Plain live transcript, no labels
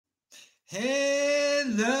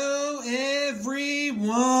Hello,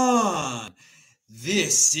 everyone.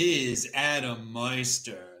 This is Adam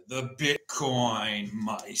Meister, the Bitcoin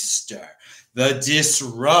Meister, the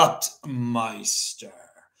Disrupt Meister.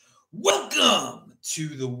 Welcome to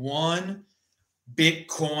the One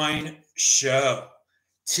Bitcoin Show.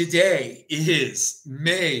 Today is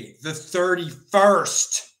May the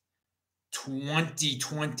 31st.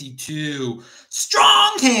 2022.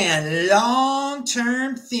 Strong hand,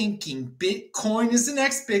 long-term thinking. Bitcoin is the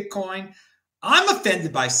next Bitcoin. I'm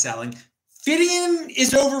offended by selling. Fitting in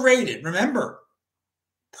is overrated. Remember,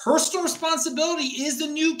 personal responsibility is the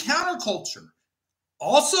new counterculture.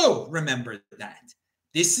 Also, remember that.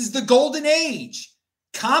 This is the golden age.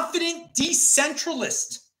 Confident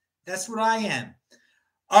decentralist. That's what I am.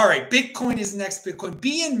 All right, Bitcoin is the next Bitcoin.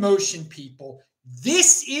 Be in motion, people.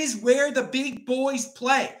 This is where the big boys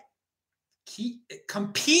play.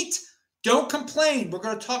 Compete, don't complain. We're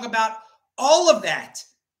going to talk about all of that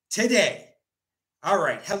today. All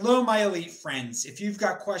right. Hello, my elite friends. If you've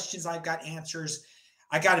got questions, I've got answers.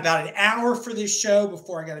 I got about an hour for this show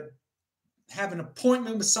before I got to have an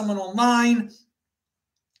appointment with someone online.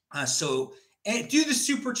 So do the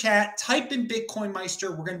super chat, type in Bitcoin Meister.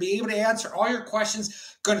 We're going to be able to answer all your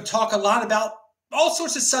questions. Going to talk a lot about all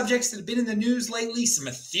sorts of subjects that have been in the news lately, some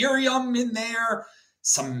Ethereum in there,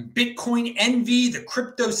 some Bitcoin envy, the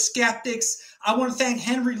crypto skeptics. I want to thank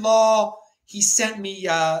Henry Law. He sent me,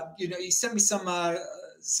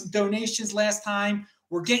 some donations last time.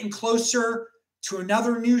 We're getting closer to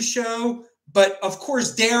another new show, but of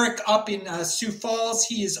course, Derek up in Sioux Falls,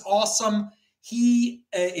 he is awesome.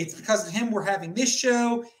 It's because of him we're having this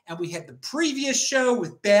show, and we had the previous show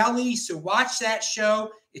with Bailey. So watch that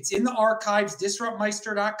show. It's in the archives,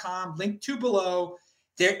 disruptmeister.com, linked to below.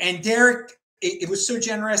 There and Derek, it was so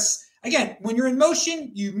generous. Again, when you're in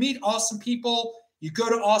motion, you meet awesome people, you go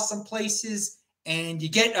to awesome places, and you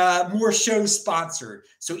get more shows sponsored.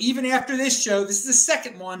 So even after this show, this is the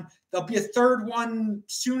second one. There'll be a third one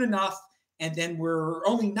soon enough, and then we're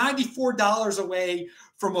only $94 away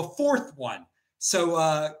from a fourth one.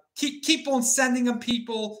 So keep on sending them,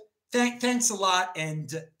 people. Thanks a lot. And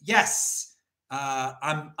yes,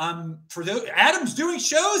 I'm for those. Adam's doing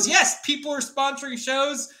shows. Yes, people are sponsoring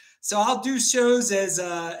shows. So I'll do shows as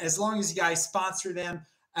long as you guys sponsor them.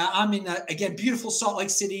 I'm in again beautiful Salt Lake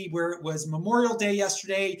City, where it was Memorial Day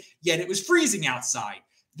yesterday, yet it was freezing outside.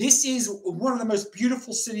 This is one of the most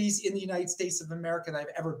beautiful cities in the United States of America that I've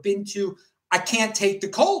ever been to. I can't take the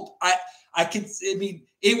cold.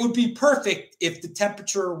 It would be perfect if the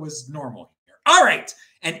temperature was normal here. All right.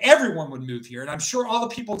 And everyone would move here. And I'm sure all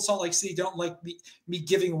the people in Salt Lake City don't like me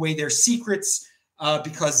giving away their secrets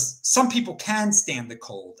because some people can stand the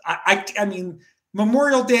cold. I mean,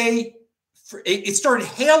 Memorial Day, it started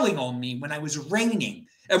hailing on me when I was raining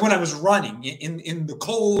and when I was running in the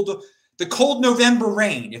cold November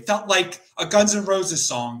rain. It felt like a Guns N' Roses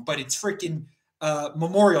song, but it's freaking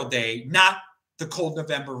Memorial Day, not the cold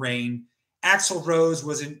November rain. Axl Rose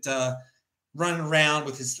wasn't running around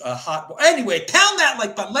with his hot. Anyway, pound that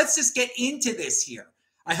like button. Let's just get into this here.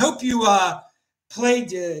 I hope you played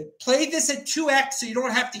this at 2x so you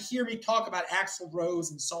don't have to hear me talk about Axl Rose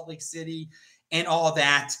and Salt Lake City and all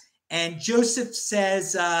that. And Joseph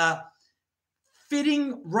says,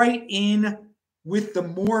 fitting right in with the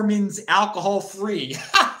Mormons alcohol-free.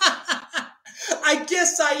 I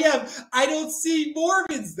guess I am. I don't see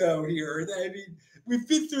Mormons, though, here. I mean, we've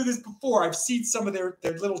been through this before. I've seen some of their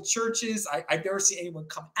little churches. I've never seen anyone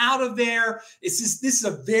come out of there. This is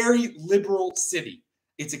a very liberal city.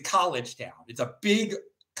 It's a college town. It's a big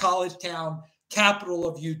college town, capital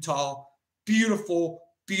of Utah. Beautiful,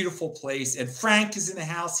 beautiful place. And Frank is in the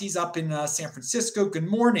house. He's up in San Francisco. Good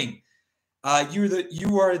morning.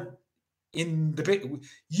 You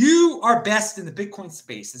are best in the Bitcoin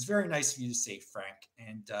space. It's very nice of you to say, Frank.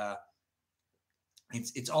 And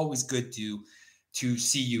it's always good to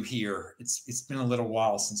see you here. It's been a little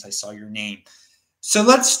while since I saw your name. So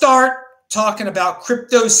let's start talking about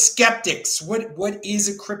crypto skeptics. What is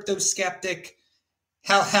a crypto skeptic?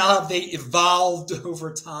 How have they evolved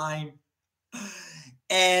over time?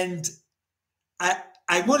 And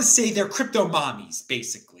I want to say they're crypto mommies,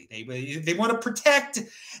 basically. They want to protect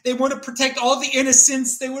all the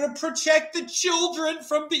innocents. They want to protect the children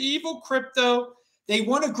from the evil crypto. They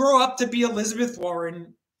want to grow up to be Elizabeth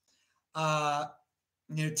Warren.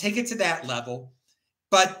 Take it to that level.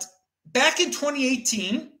 But back in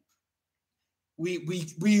 2018,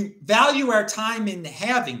 we value our time in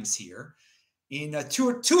halvings here. In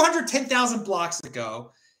 210,000 blocks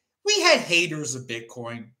ago, we had haters of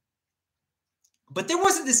Bitcoin, but there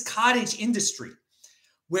wasn't this cottage industry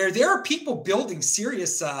where there are people building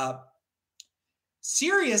serious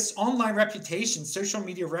serious online reputation, social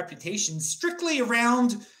media reputation, strictly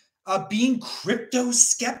around being crypto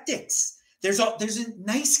skeptics. There's a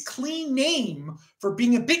nice clean name for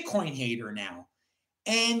being a Bitcoin hater now.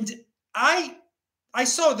 And I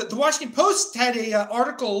saw that the Washington Post had a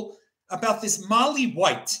article about this Molly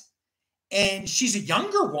White, and she's a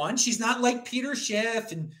younger one. She's not like Peter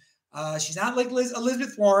Schiff, and she's not like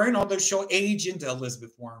Elizabeth Warren, although she'll age into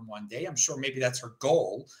Elizabeth Warren one day. I'm sure maybe that's her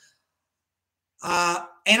goal. And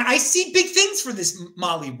I see big things for this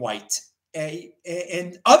Molly White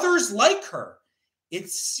and others like her.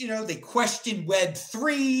 It's, they question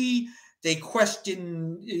Web3. They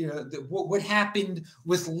question what happened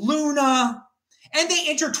with Luna, and they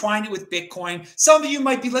intertwine it with Bitcoin. Some of you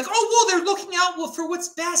might be like, oh, well, they're looking out for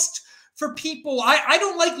what's best for people. I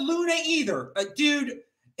don't like Luna either. Dude,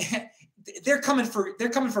 they're coming for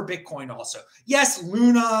Bitcoin also. Yes,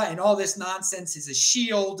 Luna and all this nonsense is a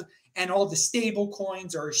shield, and all the stable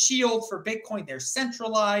coins are a shield for Bitcoin. They're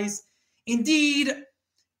centralized indeed,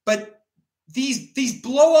 but these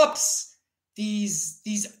blow-ups, these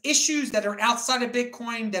issues that are outside of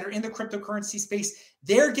Bitcoin, that are in the cryptocurrency space,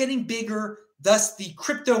 they're getting bigger. Thus, the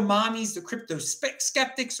crypto mommies, the crypto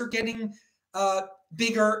skeptics are getting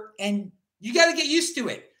bigger, and you got to get used to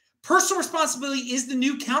it. Personal responsibility is the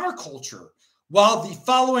new counterculture, while the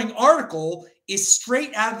following article is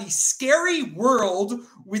straight out of the scary world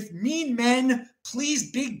with mean men,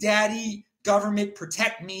 please big daddy, government,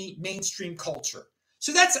 protect me, mainstream culture.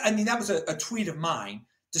 So that was a tweet of mine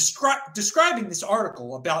describing this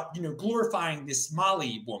article about, glorifying this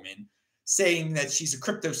Molly woman, saying that she's a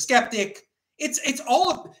crypto skeptic. It's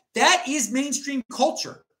all of that is mainstream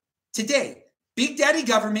culture today. Big daddy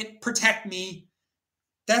government, protect me.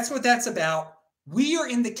 That's what that's about. We are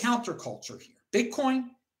in the counterculture here. Bitcoin,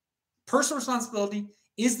 personal responsibility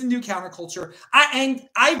is the new counterculture.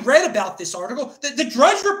 I read about this article. The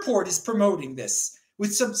Drudge Report is promoting this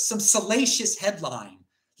with some salacious headline.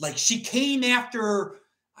 Like, she came after,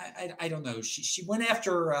 I don't know, she went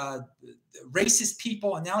after racist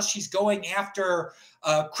people, and now she's going after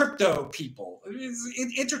crypto people,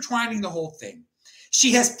 intertwining the whole thing.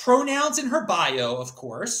 She has pronouns in her bio, of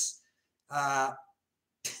course. So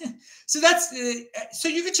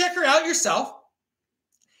you can check her out yourself.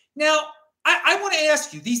 Now, I want to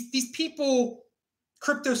ask you, these people,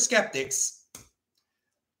 crypto skeptics,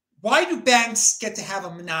 why do banks get to have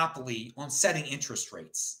a monopoly on setting interest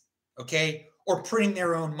rates, okay, or printing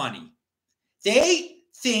their own money? They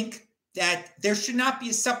think that there should not be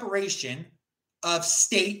a separation of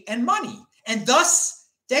state and money, and thus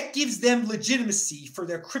that gives them legitimacy for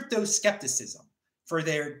their crypto skepticism, for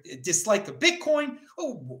their dislike of Bitcoin.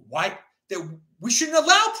 Oh, why? We shouldn't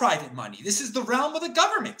allow private money. This is the realm of the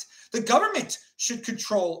government. The government should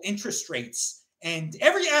control interest rates and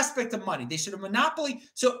every aspect of money. They should have monopoly.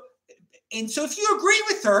 So if you agree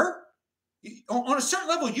with her, on a certain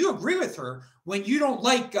level, you agree with her when you don't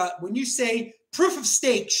like, when you say proof of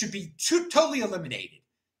stake should be totally eliminated.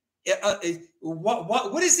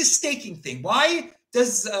 What is this staking thing? Why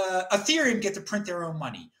does Ethereum get to print their own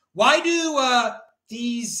money? Why do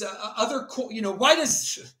these other, why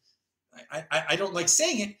does, I don't like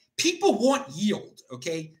saying it, people want yield,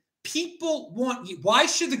 okay? People want, why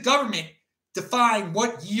should the government define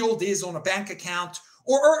what yield is on a bank account,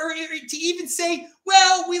 or to even say,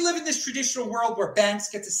 well, we live in this traditional world where banks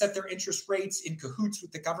get to set their interest rates in cahoots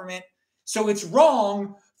with the government, so it's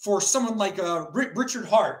wrong for someone like Richard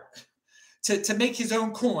Hart to make his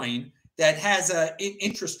own coin that has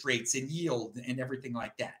interest rates and yield and everything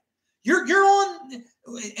like that. You're on,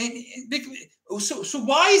 so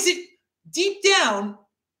why is it deep down?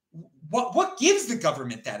 What gives the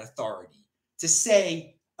government that authority to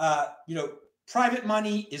say, private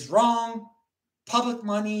money is wrong, public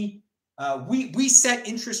money, we set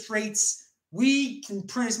interest rates, we can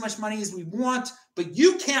print as much money as we want, but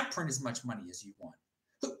you can't print as much money as you want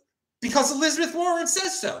because Elizabeth Warren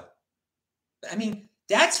says so. I mean,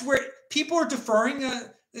 that's where people are deferring.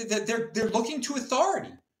 They're looking to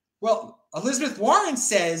authority. Well, Elizabeth Warren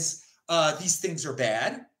says these things are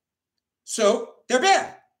bad, so they're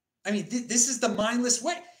bad. I mean, this is the mindless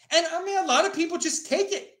way. And I mean, a lot of people just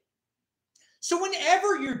take it. So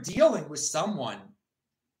whenever you're dealing with someone,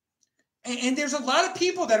 and there's a lot of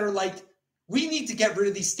people that are like, we need to get rid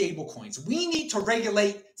of these stable coins. We need to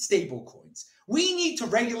regulate stable coins. We need to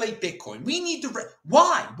regulate Bitcoin. We need to,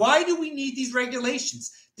 why? Why do we need these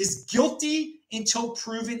regulations? This guilty until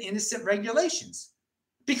proven innocent regulations?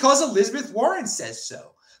 Because Elizabeth Warren says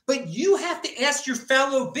so. But you have to ask your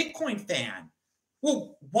fellow Bitcoin fan,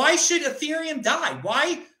 well, why should Ethereum die?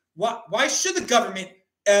 Why should the government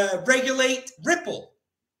regulate Ripple?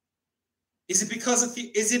 Is it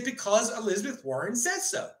because Elizabeth Warren says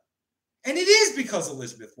so? And it is because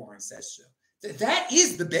Elizabeth Warren says so. That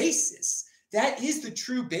is the basis. That is the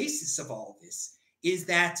true basis of all of this, is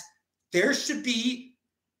that there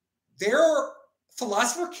are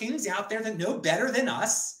philosopher kings out there that know better than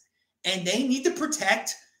us, and they need to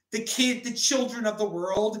protect the children of the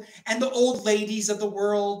world, and the old ladies of the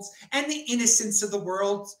world, and the innocents of the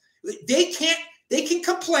world. They can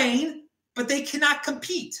complain, but they cannot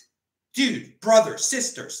compete. Dude, brothers,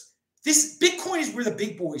 sisters, this Bitcoin is where the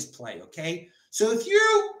big boys play, okay? So if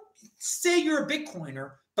you say you're a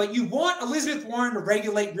Bitcoiner, but you want Elizabeth Warren to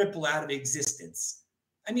regulate Ripple out of existence,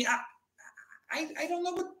 I mean, I don't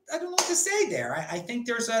know what to say there. I think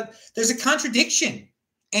there's a contradiction,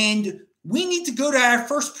 and we need to go to our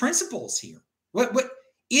first principles here. What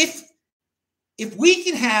if we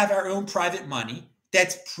can have our own private money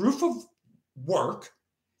that's proof of work,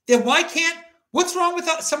 then what's wrong with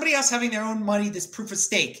somebody else having their own money that's proof of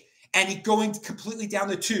stake and it going completely down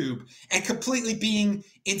the tube and completely being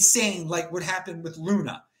insane, like what happened with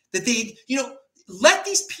Luna? That they, let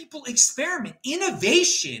these people experiment.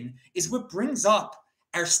 Innovation is what brings up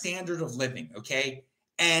our standard of living, okay?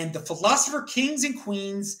 And the philosopher kings and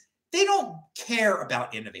queens, they don't care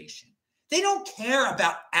about innovation. They don't care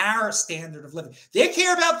about our standard of living. They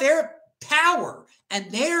care about their power,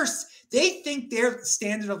 and they think their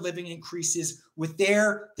standard of living increases with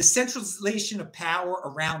the centralization of power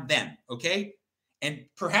around them, okay? And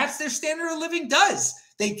perhaps their standard of living does.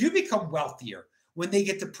 They do become wealthier when they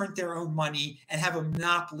get to print their own money and have a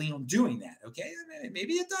monopoly on doing that, okay?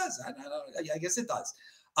 Maybe it does. I guess it does.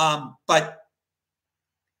 But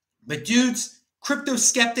dudes, crypto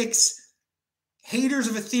skeptics, haters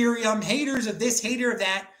of Ethereum, haters of this, hater of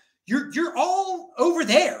that, you're all over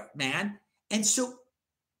there, man. And so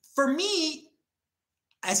for me,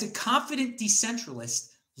 as a confident decentralist,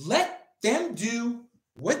 let them do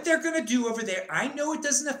what they're going to do over there. I know it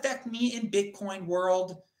doesn't affect me in Bitcoin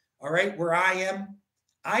world, all right, where I am.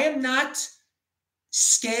 I am not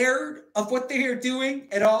scared of what they are doing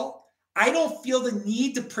at all. I don't feel the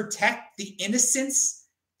need to protect the innocents.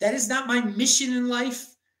 That is not my mission in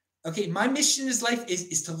life. Okay, my mission in life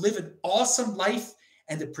is to live an awesome life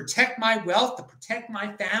and to protect my wealth, to protect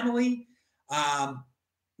my family,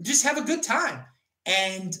 just have a good time.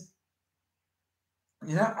 And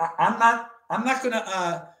I'm not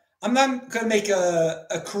gonna make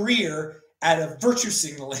a career out of virtue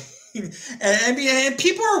signaling. and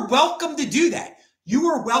people are welcome to do that. You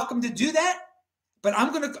are welcome to do that. But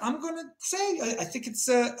I'm gonna say I think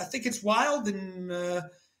it's wild, and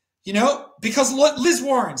because Liz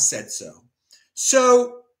Warren said so.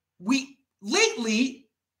 So we lately,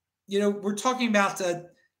 we're talking about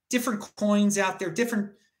different coins out there,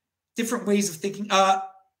 different ways of thinking.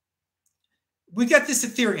 We got this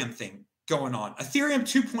Ethereum thing going on. Ethereum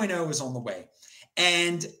 2.0 is on the way,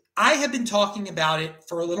 and I have been talking about it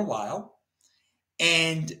for a little while,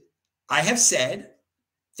 and I have said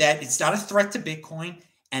that it's not a threat to Bitcoin,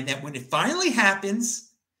 and that when it finally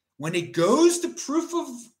happens, when it goes to proof of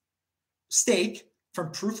stake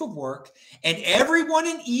from proof of work, and everyone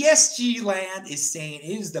in ESG land is saying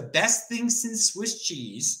it is the best thing since Swiss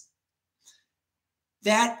cheese,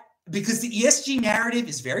 that because the ESG narrative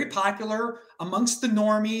is very popular amongst the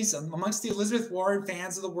normies, amongst the Elizabeth Warren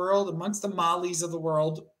fans of the world, amongst the Mollies of the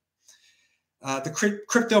world, the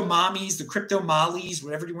crypto mommies, the crypto mollies,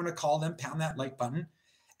 whatever you want to call them, pound that like button.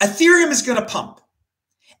 Ethereum is going to pump,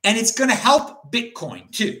 and it's going to help Bitcoin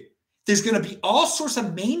too. There's going to be all sorts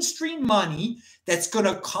of mainstream money that's going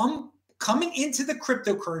to coming into the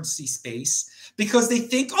cryptocurrency space because they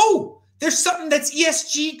think, oh, there's something that's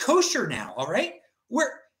ESG kosher now. All right.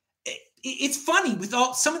 It's funny with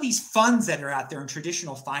some of these funds that are out there in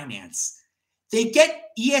traditional finance, they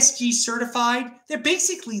get ESG certified. They're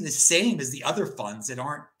basically the same as the other funds that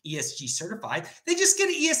aren't ESG certified. They just get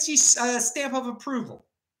an ESG stamp of approval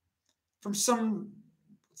from some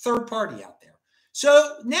third party out there.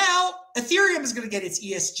 So now Ethereum is going to get its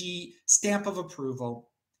ESG stamp of approval.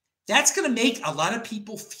 That's going to make a lot of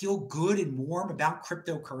people feel good and warm about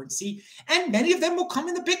cryptocurrency. And many of them will come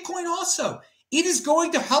into Bitcoin also. It is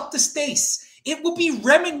going to help the space. It will be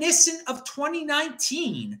reminiscent of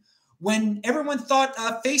 2019 when everyone thought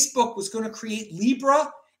Facebook was going to create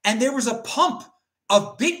Libra, and there was a pump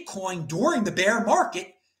of Bitcoin during the bear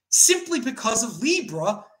market simply because of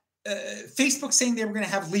Libra. Facebook saying they were going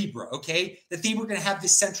to have Libra, okay? That they were going to have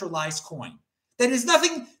this centralized coin. That is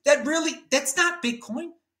nothing, that's not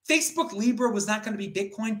Bitcoin. Facebook Libra was not going to be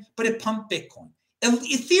Bitcoin, but it pumped Bitcoin.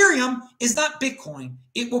 Ethereum is not Bitcoin.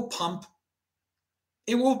 It will pump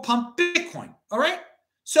Bitcoin, all right?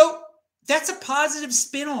 So That's a positive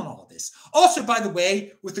spin on all this. Also, by the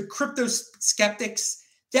way, with the crypto skeptics,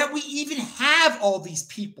 that we even have all these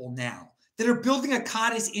people now that are building a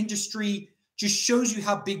cottage industry just shows you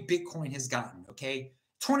how big Bitcoin has gotten, okay?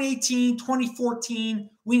 2018, 2014,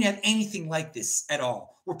 we didn't have anything like this at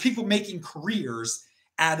all, where people making careers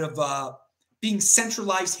out of being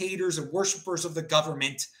centralized haters and worshipers of the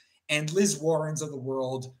government and Liz Warrens of the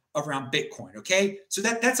world around Bitcoin, okay? So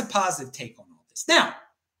that's a positive take on all this. Now,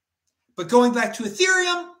 but going back to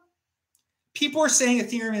Ethereum, people are saying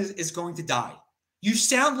Ethereum is going to die. You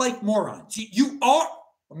sound like morons. You are,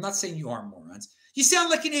 I'm not saying you are morons. You sound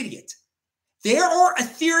like an idiot. There are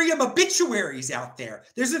Ethereum obituaries out there.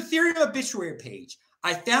 There's an Ethereum obituary page.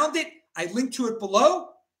 I found it. I linked to it below.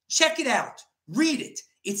 Check it out. Read it.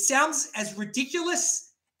 It sounds as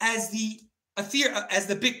ridiculous as the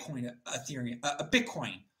Bitcoin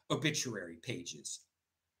Bitcoin obituary pages.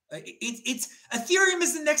 It's Ethereum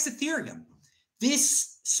is the next Ethereum.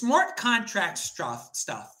 This smart contract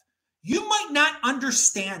stuff, you might not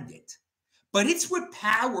understand it, but it's what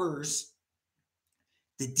powers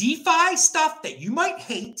the DeFi stuff that you might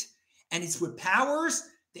hate, and it's what powers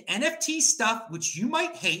the NFT stuff, which you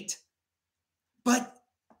might hate, but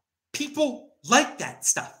people like that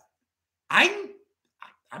stuff. I'm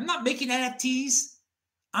not making NFTs.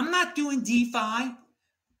 I'm not doing DeFi,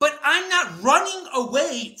 but I'm not running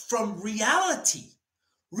away from reality.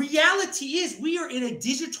 Reality is we are in a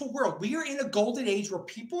digital world. We are in a golden age where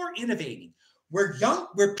people are innovating, where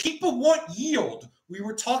people want yield. We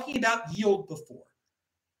were talking about yield before.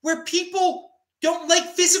 Where people don't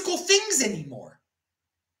like physical things anymore.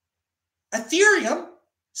 Ethereum,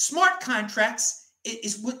 smart contracts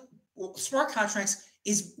is what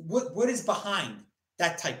is behind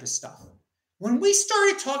that type of stuff. When we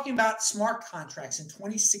started talking about smart contracts in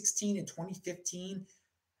 2016 and 2015,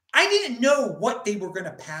 I didn't know what they were going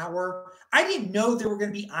to power. I didn't know there were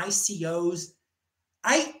going to be ICOs.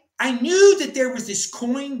 I knew that there was this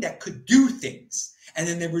coin that could do things. And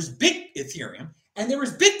then there was big Ethereum. And there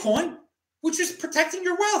was Bitcoin, which was protecting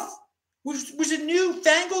your wealth, which was a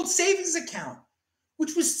newfangled savings account,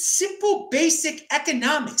 which was simple, basic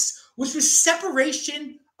economics, which was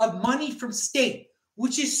separation of money from state,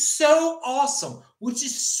 which is so awesome, which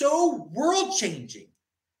is so world-changing.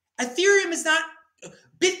 Ethereum is not,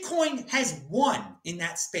 Bitcoin has won in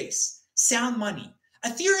that space, sound money.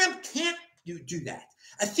 Ethereum can't do that.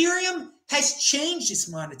 Ethereum has changed its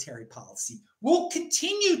monetary policy, will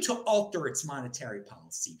continue to alter its monetary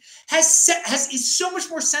policy, is so much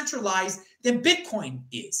more centralized than Bitcoin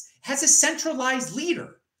is, has a centralized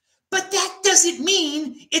leader. But that doesn't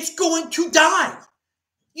mean it's going to die.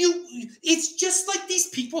 It's just like these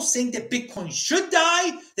people saying that Bitcoin should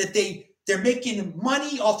die, that they're making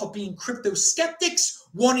money off of being crypto skeptics,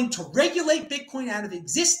 wanting to regulate Bitcoin out of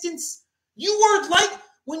existence. You are like,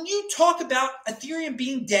 when you talk about Ethereum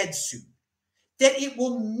being dead soon, that it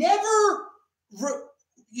will never,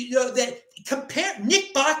 that compare,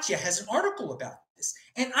 Nick Bhatia has an article about this,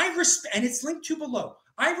 and and it's linked to below.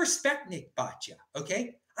 I respect Nick Bhatia,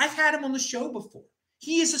 okay? I've had him on the show before.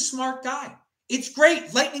 He is a smart guy. It's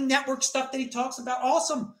great. Lightning Network stuff that he talks about,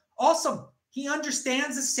 awesome, awesome. He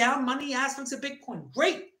understands the sound money aspects of Bitcoin,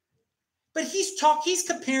 great. But he's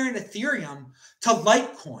comparing Ethereum to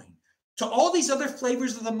Litecoin, to all these other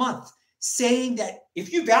flavors of the month, saying that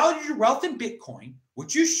if you value your wealth in Bitcoin,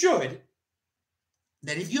 which you should,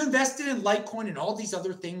 that if you invested in Litecoin and all these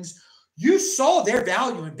other things, you saw their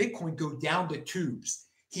value in Bitcoin go down the tubes.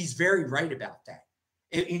 He's very right about that.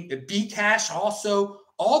 In Bcash also,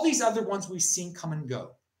 all these other ones we've seen come and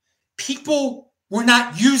go. People were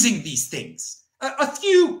not using these things. A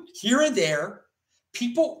few here and there.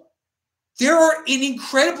 There are an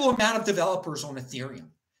incredible amount of developers on Ethereum.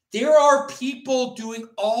 There are people doing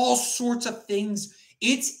all sorts of things.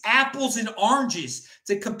 It's apples and oranges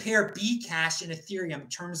to compare Bcash and Ethereum in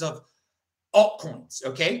terms of altcoins,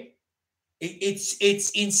 okay?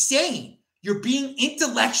 It's insane. You're being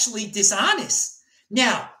intellectually dishonest.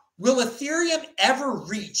 Now, will Ethereum ever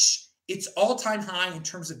reach its all-time high in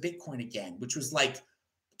terms of Bitcoin again, which was like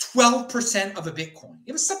 12% of a Bitcoin?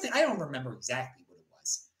 It was something, I don't remember exactly what it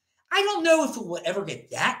was. I don't know if it will ever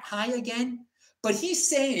get that high again. But he's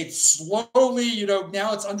saying it's slowly,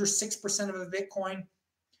 now it's under 6% of a Bitcoin.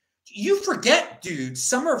 You forget, dude,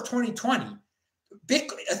 summer of 2020,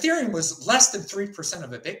 Ethereum was less than 3%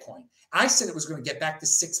 of a Bitcoin. I said it was going to get back to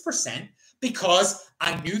 6% because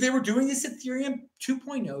I knew they were doing this Ethereum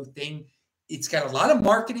 2.0 thing. It's got a lot of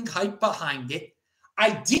marketing hype behind it.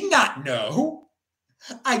 I did not know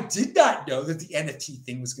that the NFT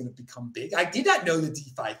thing was going to become big. I did not know the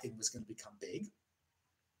DeFi thing was going to become big.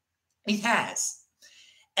 It has.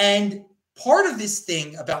 And part of this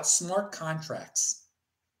thing about smart contracts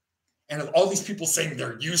and all these people saying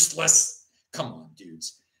they're useless. Come on,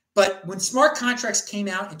 dudes. But when smart contracts came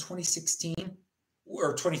out in 2016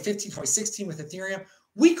 or 2015, 2016 with Ethereum,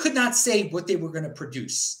 we could not say what they were going to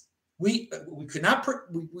produce. We could not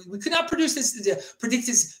produce this, predict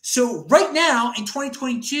this. So right now in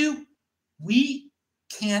 2022, we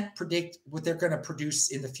can't predict what they're going to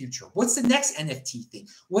produce in the future. What's the next NFT thing?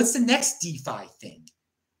 What's the next DeFi thing?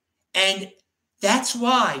 And that's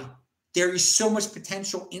why there is so much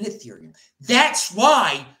potential in Ethereum. That's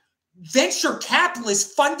why venture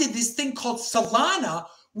capitalists funded this thing called Solana,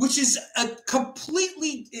 which is a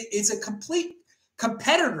complete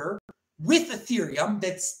competitor with Ethereum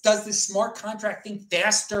that does this smart contract thing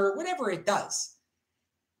faster, whatever it does.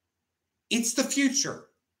 It's the future.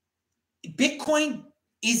 Bitcoin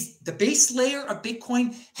is the base layer of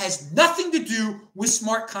Bitcoin, has nothing to do with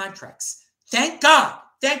smart contracts. Thank God.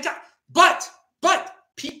 Thank God. But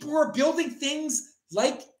people are building things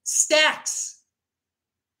like stacks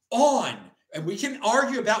on, and we can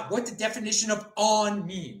argue about what the definition of on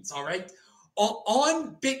means, all right?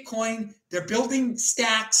 On Bitcoin, they're building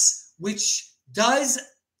stacks, which does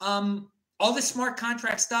all the smart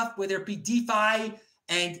contract stuff, whether it be DeFi,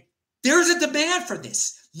 and there's a demand for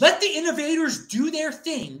this. Let the innovators do their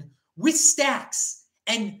thing with stacks,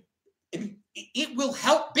 and it will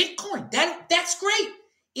help Bitcoin. That's great.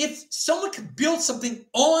 If someone could build something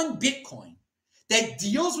on Bitcoin that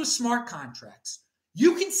deals with smart contracts,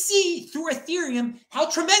 you can see through Ethereum how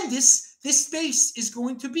tremendous this space is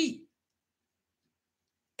going to be.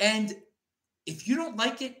 And if you don't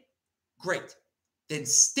like it, great. Then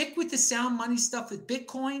stick with the sound money stuff with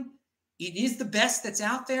Bitcoin. It is the best that's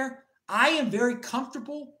out there. I am very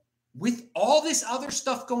comfortable with all this other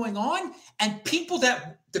stuff going on, and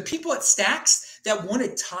the people at Stacks that want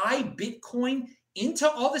to tie Bitcoin into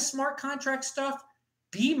all the smart contract stuff,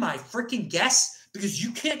 be my freaking guest, because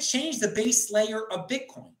you can't change the base layer of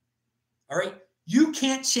Bitcoin. All right. You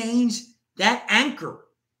can't change that anchor.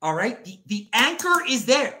 All right. The anchor is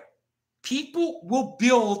there. People will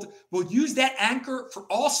use that anchor for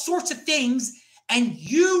all sorts of things. And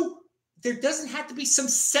there doesn't have to be some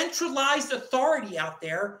centralized authority out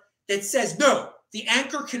there that says, no, the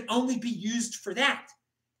anchor can only be used for that.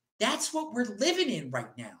 That's what we're living in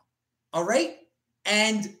right now. All right.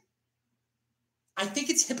 And I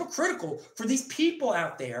think it's hypocritical for these people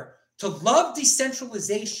out there to love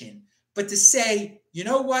decentralization, but to say, you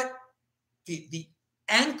know what, the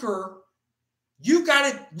anchor, you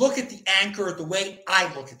got to look at the anchor the way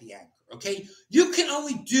I look at the anchor, okay? You can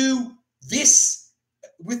only do this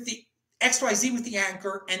with the XYZ with the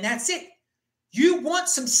anchor, and that's it. You want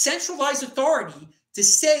some centralized authority to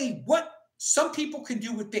say what some people can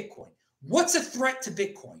do with Bitcoin. What's a threat to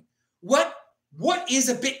Bitcoin? What is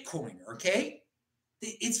a Bitcoiner, okay?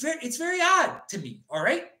 It's very odd to me, all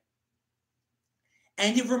right?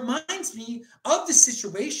 And it reminds me of the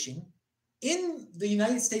situation in the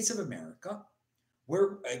United States of America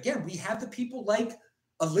where, again, we have the people like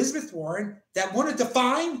Elizabeth Warren that want to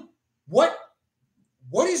define what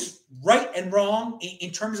is right and wrong in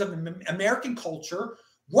terms of American culture,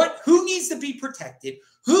 who needs to be protected,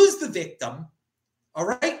 who's the victim, all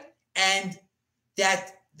right? And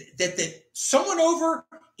that someone over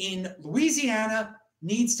in Louisiana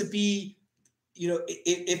needs to be,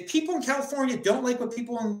 if people in California don't like what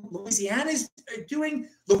people in Louisiana is doing,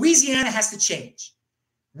 Louisiana has to change.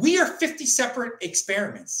 We are 50 separate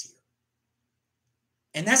experiments here.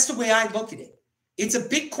 And that's the way I look at it. It's a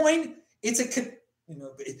Bitcoin,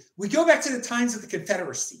 we go back to the times of the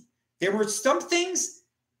Confederacy. There were some things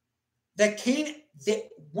that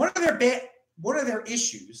one of their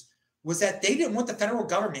issues was that they didn't want the federal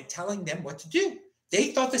government telling them what to do.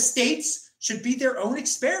 They thought the states should be their own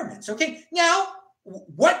experiments. Okay, now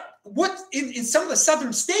what in some of the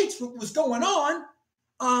southern states what was going on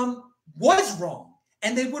was wrong,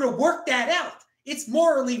 and they would have worked that out. It's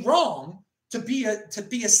morally wrong to be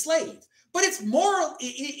a slave, but it's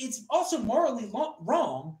also morally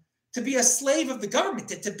wrong to be a slave of the government.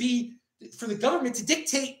 For the government to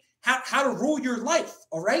dictate how to rule your life.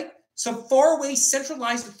 All right, some faraway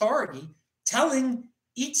centralized authority telling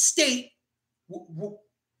each state,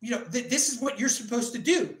 this is what you're supposed to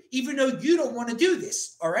do, even though you don't want to do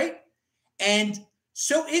this. All right. And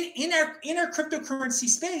so in our cryptocurrency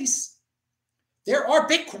space, there are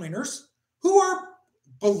Bitcoiners who are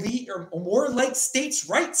more like states'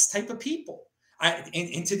 rights type of people.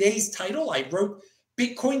 In today's title, I wrote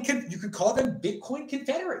Bitcoin. You could call them Bitcoin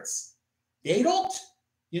Confederates. They don't,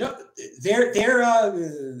 they're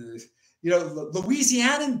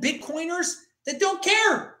Louisianan Bitcoiners that don't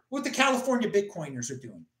care what the California Bitcoiners are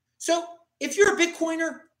doing. So if you're a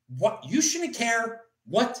Bitcoiner, what you shouldn't care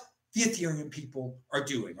what the Ethereum people are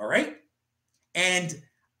doing, all right? And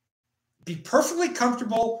be perfectly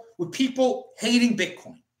comfortable with people hating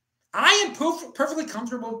Bitcoin. I am perfectly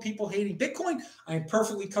comfortable with people hating Bitcoin. I am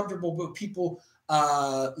perfectly comfortable with people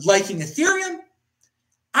liking Ethereum.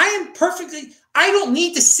 I don't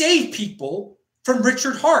need to save people from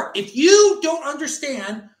Richard Heart. If you don't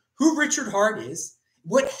understand who Richard Heart is,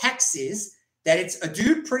 what Hex is, that it's a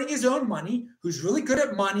dude printing his own money, who's really good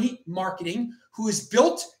at money marketing, who has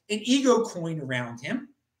built an ego coin around him,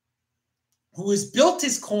 who has built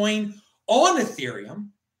his coin on Ethereum.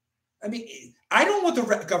 I mean, I don't want the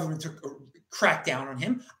government to crack down on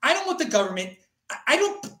him. I don't want the government. I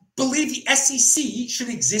don't believe the SEC should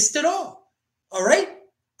exist at all. All right?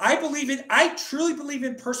 I truly believe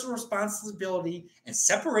in personal responsibility and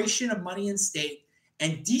separation of money and state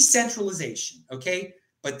and decentralization. Okay?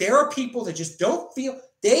 But there are people that just don't feel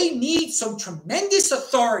they need some tremendous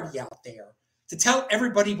authority out there to tell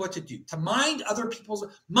everybody what to do, to mind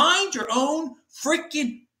your own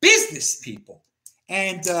freaking business, people.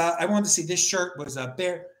 And I wanted to see this shirt was a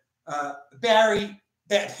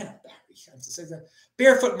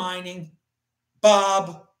Barefoot Mining.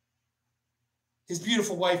 Bob, his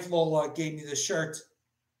beautiful wife Lola gave me this shirt.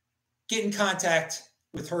 Get in contact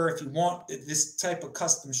with her if you want this type of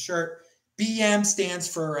custom shirt. BM stands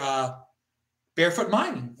for Barefoot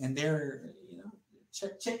Mining, and they're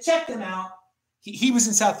check them out. He was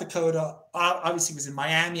in South Dakota. Obviously, he was in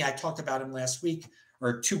Miami. I talked about him last week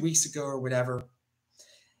or 2 weeks ago or whatever.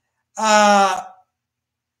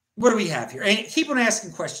 What do we have here? And keep on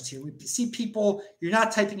asking questions here. We see people, you're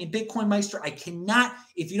not typing in Bitcoin Meister. I cannot,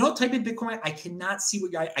 if you don't type in Bitcoin, I cannot see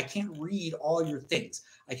what I can't read all your things.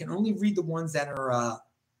 I can only read the ones that are,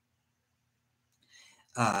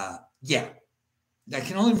 I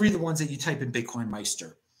can only read the ones that you type in Bitcoin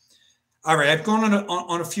Meister. All right, I've gone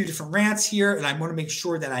on a few different rants here, and I want to make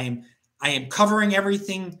sure that I am covering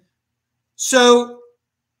everything. So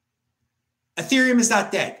Ethereum is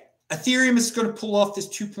not dead. Ethereum is going to pull off this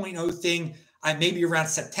 2.0 thing maybe around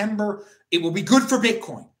September. It will be good for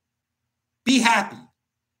Bitcoin. Be happy.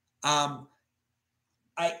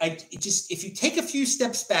 If you take a few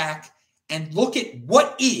steps back and look at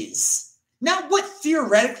what is, not what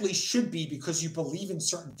theoretically should be because you believe in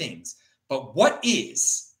certain things, but what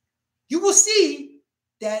is, you will see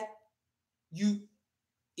that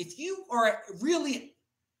if you are really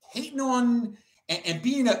hating on and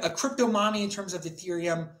being a crypto mommy in terms of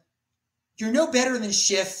Ethereum, you're no better than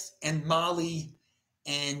Schiff and Molly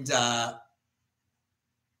and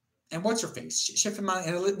what's her face? Schiff and Molly.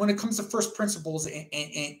 And when it comes to first principles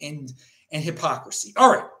and hypocrisy.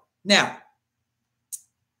 All right, now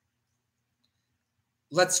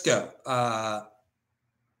let's go.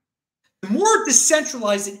 The more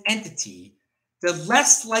decentralized an entity, the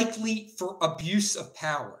less likely for abuse of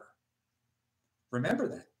power. Remember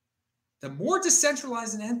that. The more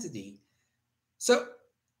decentralized an entity. So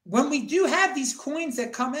when we do have these coins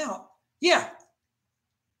that come out,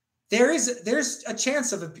 there's a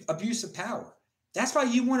chance of abuse of power. That's why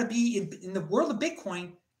you want to be in the world of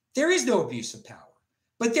Bitcoin. There is no abuse of power,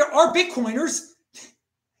 but there are Bitcoiners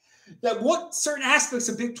that want certain aspects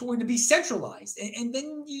of Bitcoin to be centralized, and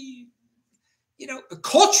then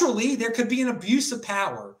culturally there could be an abuse of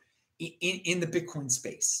power in the Bitcoin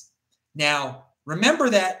space. Now, remember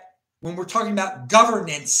that when we're talking about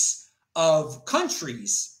governance of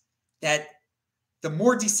countries, that the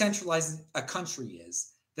more decentralized a country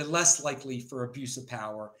is, the less likely for abuse of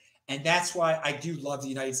power. And that's why I do love the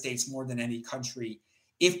United States more than any country.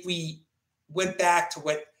 If we went back to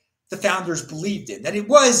what the founders believed in, that it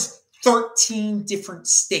was 13 different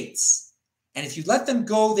states. And if you let them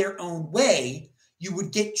go their own way, you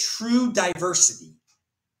would get true diversity.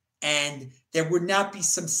 And there would not be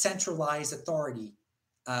some centralized authority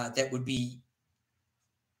that would be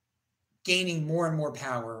gaining more and more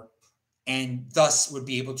power and thus would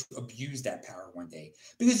be able to abuse that power one day.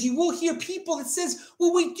 Because you will hear people that says,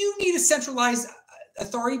 well, we do need a centralized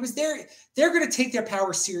authority because they're going to take their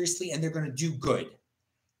power seriously and they're going to do good.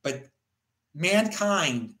 But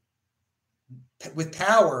mankind with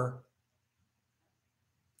power,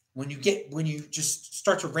 when you just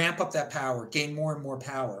start to ramp up that power, gain more and more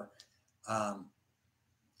power,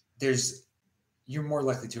 you're more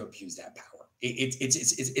likely to abuse that power.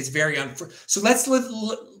 It's very unfair. So let's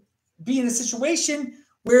be in a situation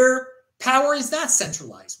where power is not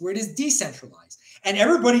centralized, where it is decentralized. And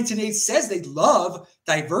everybody today says they love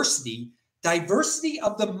diversity. Diversity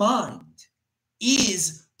of the mind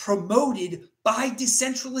is promoted by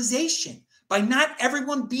decentralization, by not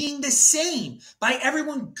everyone being the same, by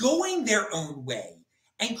everyone going their own way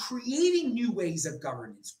and creating new ways of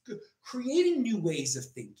governance, creating new ways of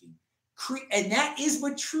thinking. And that is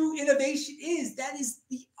what true innovation is. That's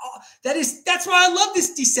why I love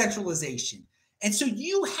this decentralization. And so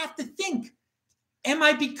you have to think, am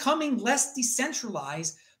I becoming less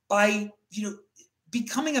decentralized by,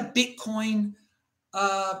 becoming a Bitcoin,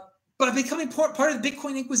 by becoming part of the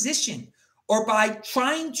Bitcoin Inquisition, or by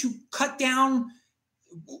trying to cut down,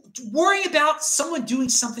 worrying about someone doing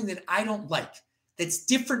something that I don't like, that's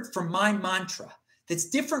different from my mantra, that's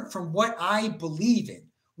different from what I believe in.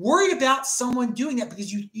 Worried about someone doing that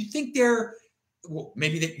because you think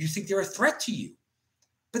maybe that you think they're a threat to you,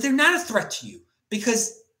 but they're not a threat to you,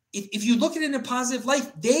 because if you look at it in a positive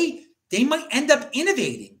light, they might end up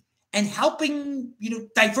innovating and helping,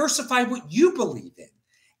 diversify what you believe in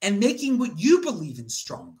and making what you believe in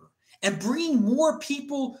stronger and bringing more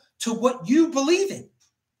people to what you believe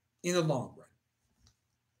in the long run.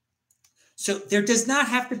 So there does not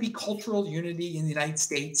have to be cultural unity in the United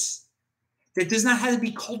States. There does not have to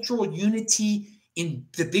be cultural unity in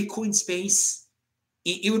the Bitcoin space.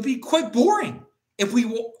 It would be quite boring if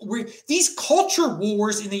these culture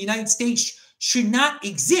wars in the United States should not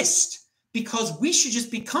exist, because we should just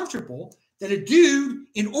be comfortable that a dude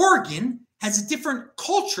in Oregon has a different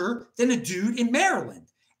culture than a dude in Maryland.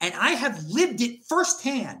 And I have lived it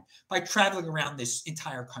firsthand by traveling around this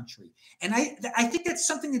entire country. And I think that's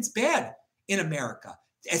something that's bad in America,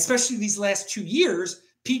 especially these last 2 years.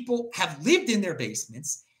 People have lived in their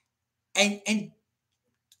basements and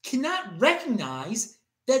cannot recognize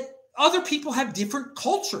that other people have different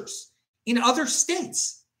cultures in other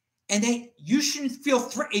states, and that you shouldn't feel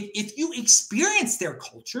threatened. If you experience their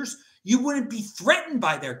cultures, you wouldn't be threatened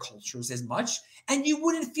by their cultures as much, and you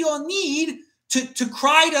wouldn't feel a need to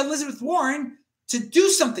cry to Elizabeth Warren to do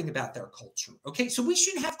something about their culture. Okay, so we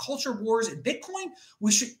shouldn't have culture wars in Bitcoin.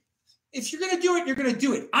 We should. If you're going to do it, you're going to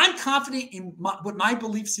do it. I'm confident in what my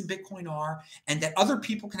beliefs in Bitcoin are, and that other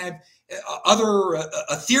people can have other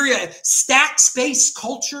Ethereum, stack space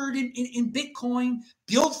culture in Bitcoin,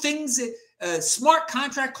 build things, smart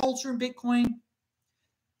contract culture in Bitcoin.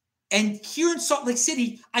 And here in Salt Lake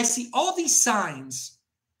City, I see all these signs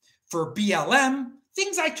for BLM,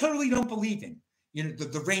 things I totally don't believe in.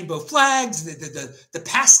 The rainbow flags, the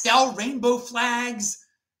pastel rainbow flags.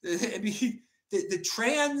 The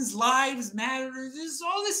trans lives matter. There's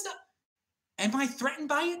all this stuff. Am I threatened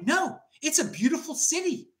by it? No. It's a beautiful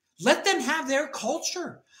city. Let them have their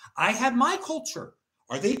culture. I have my culture.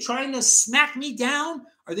 Are they trying to smack me down?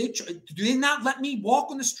 Do they not let me walk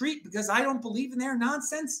on the street because I don't believe in their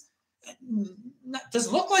nonsense?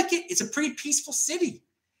 Doesn't look like it. It's a pretty peaceful city.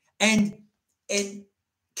 And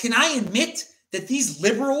can I admit that these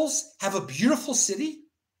liberals have a beautiful city?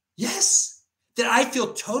 Yes. That I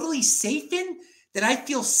feel totally safe in, that I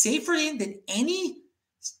feel safer in than any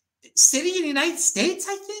city in the United States,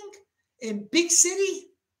 I think. In big city.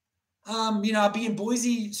 I'll be in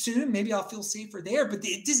Boise soon. Maybe I'll feel safer there, but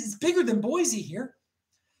it's bigger than Boise here.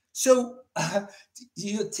 So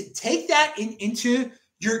take that into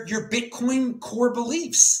your Bitcoin core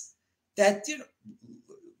beliefs, that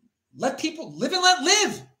let people live and let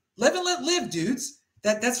live. Live and let live, dudes.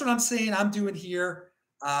 That's what I'm saying I'm doing here.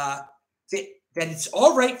 That it's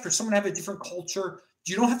all right for someone to have a different culture.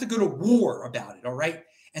 You don't have to go to war about it, all right?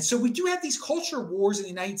 And so we do have these culture wars in the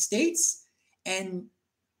United States, and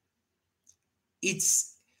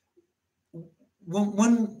it's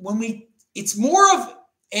it's more of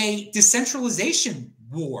a decentralization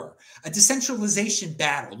war, a decentralization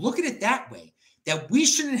battle. Look at it that way, that we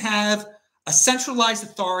shouldn't have a centralized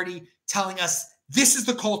authority telling us this is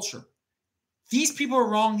the culture. These people are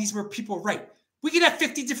wrong, these people are right. We could have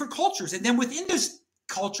 50 different cultures, and then within those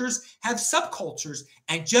cultures have subcultures,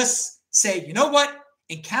 and just say, you know what?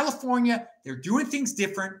 In California, they're doing things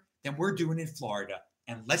different than we're doing in Florida.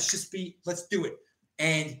 And let's do it.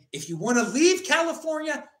 And if you want to leave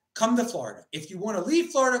California, come to Florida. If you want to leave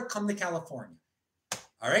Florida, come to California.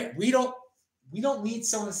 All right? We don't need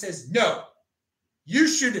someone that says, no,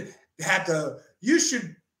 if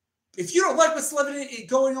you don't like what's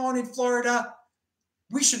going on in Florida,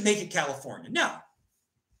 we should make it California. No.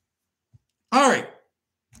 All right.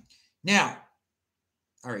 Now,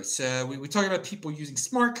 all right. So we talked about people using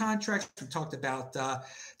smart contracts. We talked about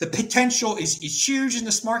the potential is huge in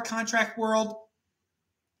the smart contract world.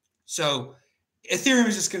 So Ethereum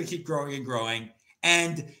is just going to keep growing and growing,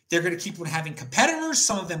 and they're going to keep on having competitors.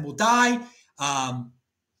 Some of them will die. And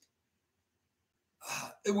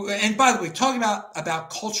by the way, talking about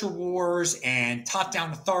culture wars and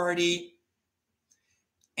top-down authority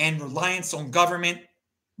and reliance on government,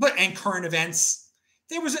 and current events.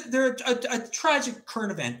 There was a tragic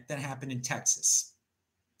current event that happened in Texas.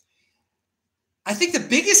 I think the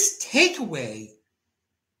biggest takeaway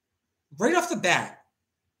right off the bat,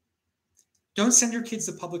 don't send your kids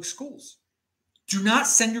to public schools. Do not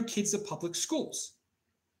send your kids to public schools.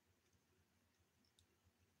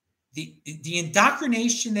 The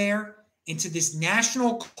indoctrination there into this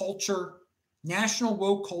national culture, national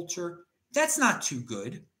woke culture, that's not too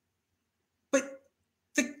good. But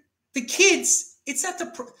the kids, it's not the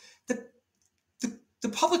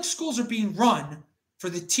public schools are being run for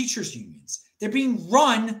the teachers' unions. They're being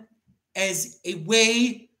run as a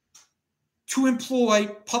way to employ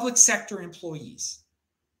public sector employees.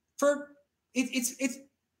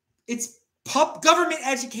 It's government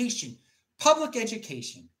education, public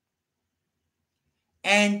education.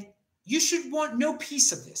 And you should want no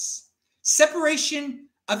piece of this. Separation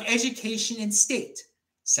of education and state,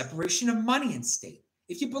 separation of money and state.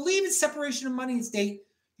 If you believe in separation of money and state,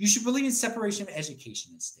 you should believe in separation of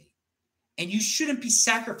education and state. And you shouldn't be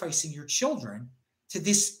sacrificing your children to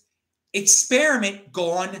this experiment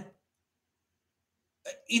gone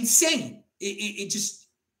insane. It's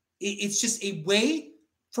just a way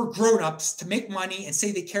for grown-ups to make money and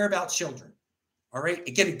say they care about children. All right,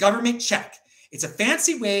 get a government check. It's a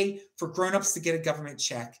fancy way for grown-ups to get a government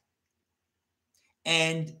check.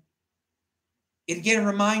 And it again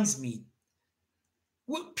reminds me,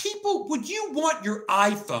 would you want your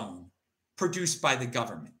iPhone produced by the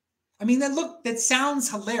government? I mean, that sounds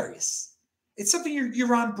hilarious. It's something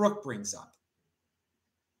Yaron Brook brings up.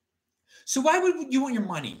 So why would you want your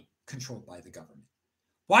money controlled by the government?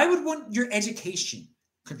 Why would you want your education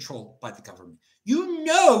controlled by the government? You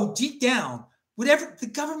know deep down, whatever, the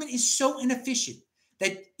government is so inefficient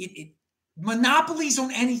that monopolies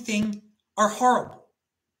on anything are horrible.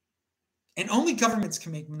 And only governments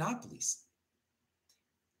can make monopolies.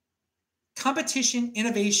 Competition,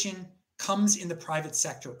 innovation comes in the private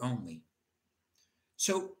sector only.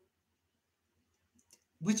 So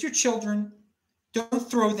with your children, don't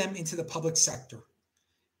throw them into the public sector.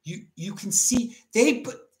 You can see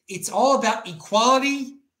it's all about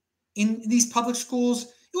equality in these public schools.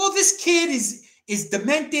 Well, this kid is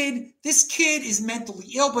demented. This kid is mentally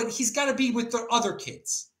ill, but he's got to be with the other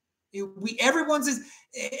kids. Everyone's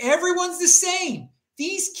the same.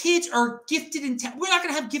 These kids are gifted and talented. We're not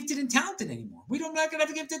going to have gifted and talented anymore. We're not going to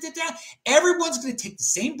have gifted and talented. Everyone's going to take the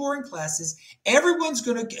same boring classes. Everyone's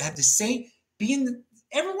going to have the same.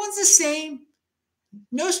 Everyone's the same.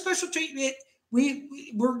 No special treatment.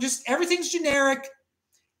 We're just, everything's generic,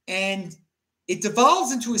 and it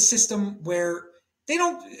devolves into a system where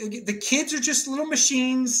the kids are just little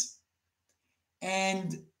machines,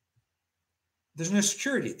 and there's no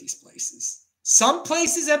security at these places. Some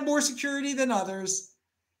places have more security than others.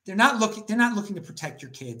 They're not looking to protect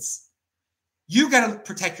your kids. You got to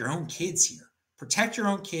protect your own kids here. Protect your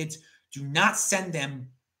own kids. Do not send them.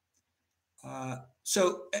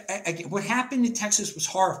 So again, what happened in Texas was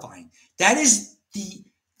horrifying. That is the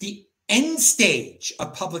end stage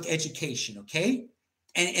of public education, okay?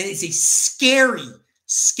 And it's a scary,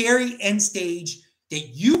 scary end stage that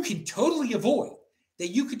you can totally avoid. The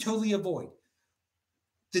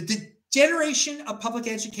generation of public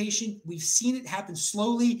education, we've seen it happen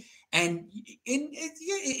slowly, and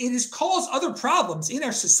it has caused other problems in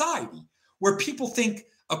our society where people think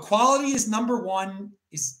equality is number one,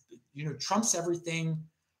 trumps everything,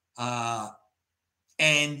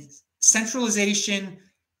 and centralization,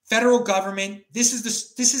 federal government.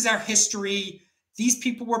 This is our history. These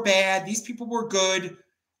people were bad. These people were good.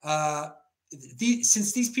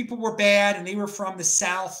 Since these people were bad and they were from the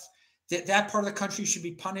South, that part of the country should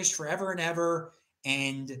be punished forever and ever.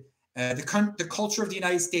 And the culture of the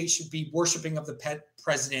United States should be worshiping of the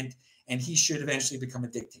president, and he should eventually become a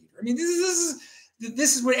dictator. I mean,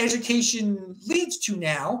 this is what education leads to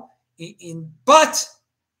now. But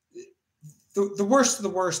the worst of the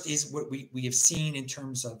worst is what we have seen in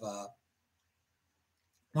terms of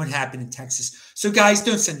what happened in Texas. So guys,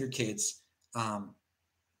 don't send your kids.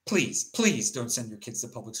 Please don't send your kids to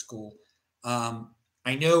public school.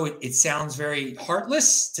 I know it sounds very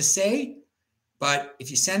heartless to say, but if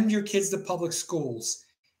you send your kids to public schools,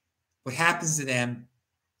 what happens to them,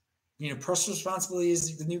 personal responsibility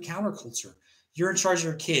is the new counterculture. You're in charge of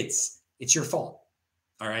your kids. It's your fault.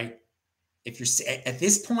 All right. If you're at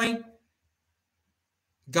this point,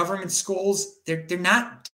 government schools, they're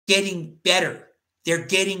not getting better. They're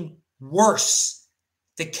getting worse.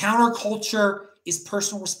 The counterculture is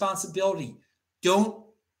personal responsibility. Don't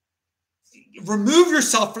remove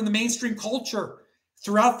yourself from the mainstream culture.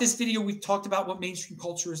 Throughout this video, we've talked about what mainstream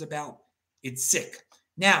culture is about. It's sick.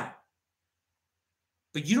 Now,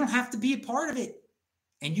 but you don't have to be a part of it,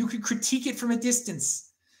 and you can critique it from a distance.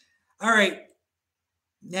 All right.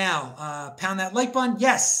 Now, pound that like button.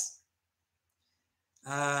 Yes.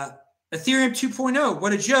 Ethereum 2.0.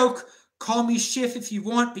 What a joke. Call me Schiff if you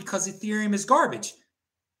want because Ethereum is garbage.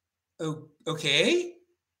 Oh, okay.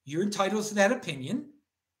 You're entitled to that opinion.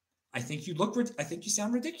 I think you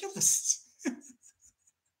sound ridiculous.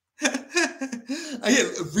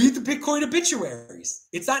 Read the Bitcoin obituaries.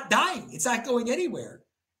 It's not dying. It's not going anywhere.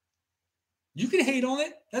 You can hate on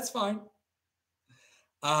it. That's fine.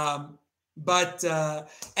 And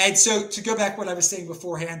so to go back what I was saying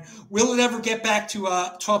beforehand, will it ever get back to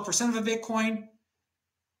 12% of a Bitcoin?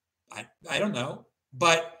 I don't know.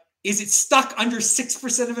 But is it stuck under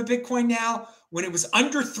 6% of a Bitcoin now when it was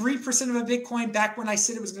under 3% of a Bitcoin back when I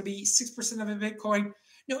said it was going to be 6% of a Bitcoin?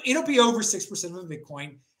 No, it'll be over 6% of a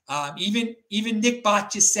Bitcoin. Even Nick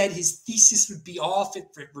Bot just said his thesis would be off if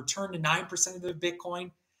it returned to 9% of the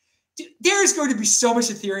Bitcoin. There is going to be so much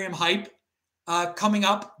Ethereum hype coming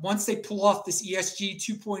up once they pull off this ESG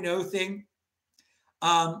 2.0 thing.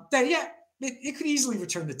 It could easily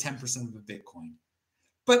return to 10% of a Bitcoin.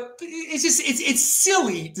 But it's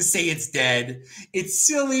silly to say it's dead. It's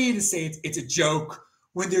silly to say it's a joke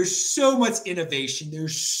when there's so much innovation.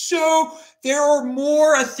 There are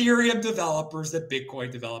more Ethereum developers than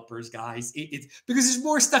Bitcoin developers, guys. It's because there's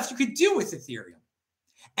more stuff you could do with Ethereum.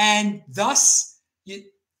 And thus,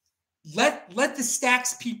 let the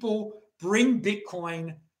Stacks people bring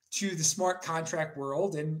Bitcoin to the smart contract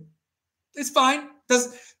world, and it's fine.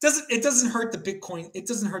 It doesn't hurt the Bitcoin. It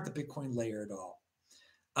doesn't hurt the Bitcoin layer at all.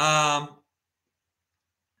 All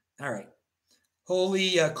right.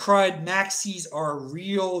 Holy crud, maxis are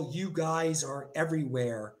real. You guys are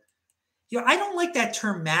everywhere. I don't like that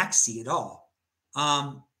term maxi at all.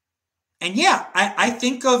 And yeah, I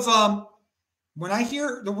think of when I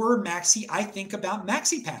hear the word maxi, I think about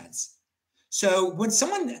maxi pads. So when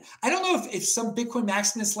someone, I don't know if some Bitcoin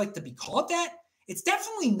maximalists like to be called that. It's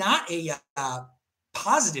definitely not a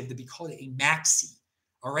positive to be called a maxi.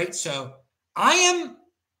 All right. So I am.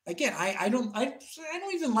 Again, I don't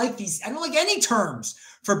even like these. I don't like any terms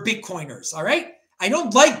for Bitcoiners. All right. I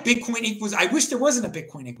don't like Bitcoin equals. I wish there wasn't a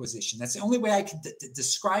Bitcoin Inquisition. That's the only way I could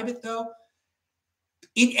describe it, though.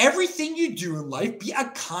 In everything you do in life, be a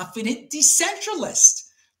confident decentralist.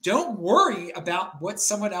 Don't worry about what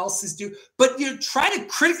someone else is doing, but try to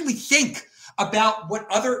critically think about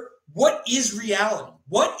what is reality.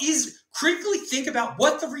 Critically think about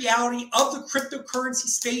what the reality of the cryptocurrency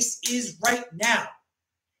space is right now.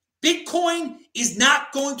 Bitcoin is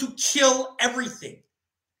not going to kill everything.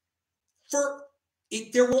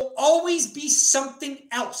 There will always be something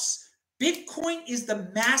else. Bitcoin is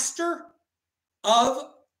the master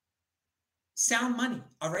of sound money,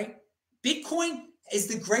 all right? Bitcoin is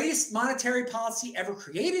the greatest monetary policy ever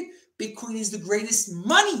created. Bitcoin is the greatest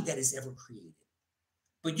money that is ever created.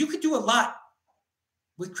 But you could do a lot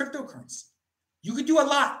with cryptocurrency. You could do a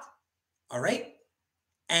lot, all right?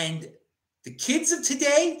 And the kids of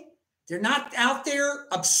today, they're not out there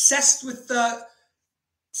obsessed with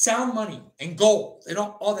sound money and gold and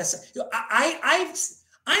all that stuff. I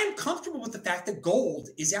am comfortable with the fact that gold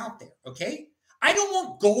is out there, okay? I don't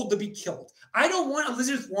want gold to be killed. I don't want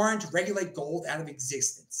Elizabeth Warren to regulate gold out of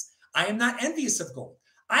existence. I am not envious of gold.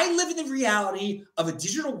 I live in the reality of a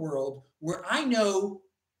digital world where I know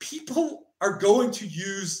people are going to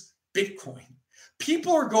use Bitcoin.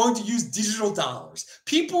 People are going to use digital dollars.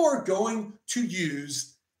 People are going to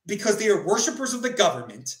use, because they are worshipers of the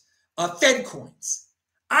government, Fed coins.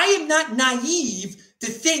 I am not naive to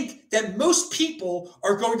think that most people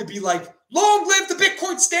are going to be like, long live the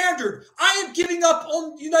Bitcoin standard. I am giving up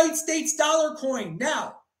on United States dollar coin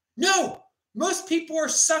now. No, most people are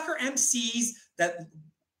sucker MCs that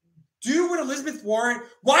do what Elizabeth Warren.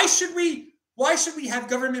 Why should we have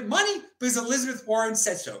government money? Because Elizabeth Warren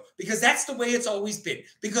said so. Because that's the way it's always been.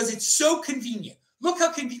 Because it's so convenient. Look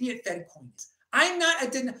how convenient Fed coin is. I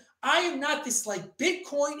am not this like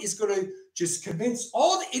Bitcoin is going to just convince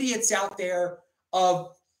all the idiots out there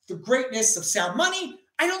of the greatness of sound money.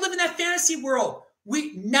 I don't live in that fantasy world.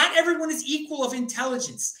 Not everyone is equal of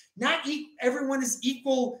intelligence. Not everyone is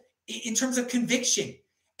equal in terms of conviction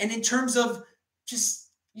and in terms of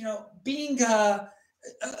just, being, they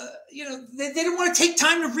don't want to take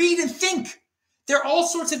time to read and think. There are all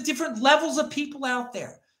sorts of different levels of people out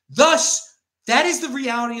there. Thus, that is the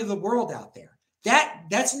reality of the world out there.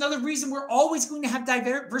 That's another reason we're always going to have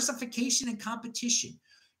diversification and competition.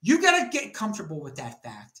 You got to get comfortable with that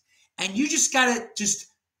fact. And you just got to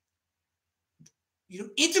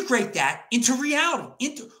integrate that into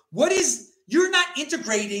reality. You're not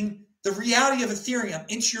integrating the reality of Ethereum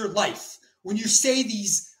into your life when you say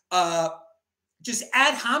these just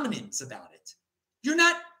ad hominems about it. You're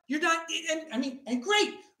not You're not, and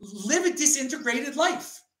great. Live a disintegrated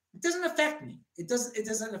life. It doesn't affect me. It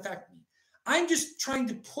doesn't affect me. I'm just trying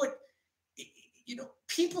to put,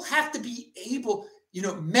 people have to be able,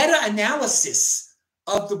 meta-analysis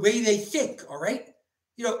of the way they think, all right?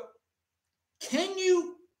 Can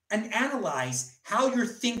you analyze how you're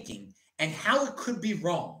thinking and how it could be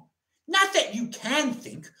wrong? Not that you can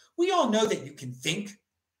think. We all know that you can think.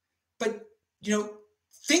 But,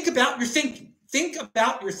 think about your thinking. Think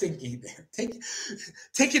about your thinking there.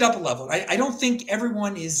 Take it up a level. I don't think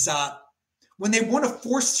everyone is, when they want to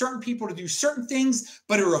force certain people to do certain things,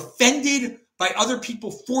 but are offended by other people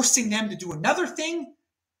forcing them to do another thing,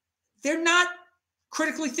 they're not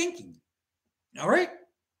critically thinking. All right?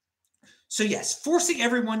 So yes, forcing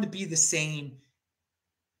everyone to be the same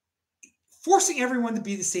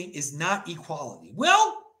is not equality.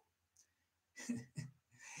 Well,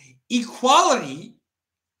 equality,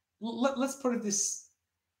 let's put it this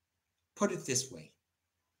way.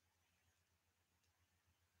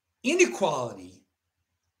 Inequality,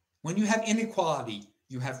 when you have inequality,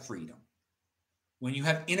 you have freedom. When you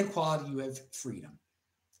have inequality, you have freedom.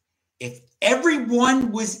 If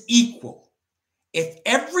everyone was equal, if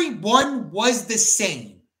everyone was the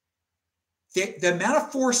same, the amount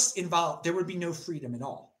of force involved, there would be no freedom at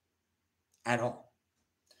all. At all.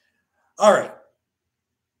 All right.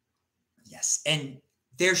 Yes, and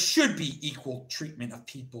there should be equal treatment of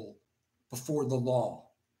people before the law.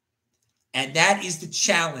 And that is the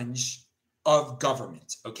challenge of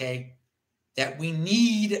government, okay? That we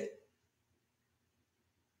need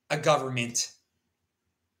a government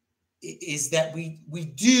is that we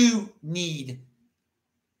do need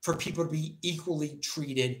for people to be equally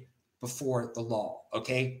treated before the law,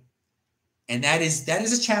 okay? And that is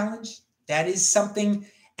a challenge. That is something,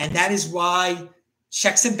 and that is why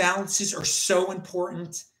checks and balances are so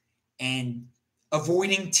important, and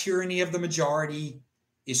avoiding tyranny of the majority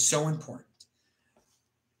is so important.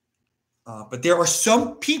 But there are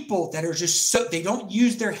some people that are just so, they don't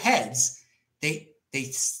use their heads. They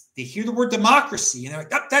hear the word democracy and they're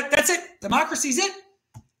like, that's it. Democracy's it.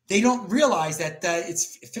 They don't realize that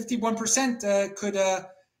it's 51% could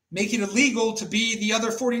make it illegal to be the other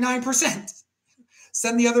 49%.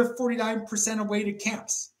 Send the other 49% away to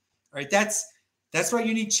camps. All right, that's why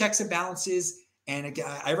you need checks and balances. And again,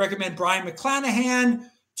 I recommend Brian McClanahan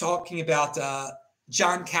talking about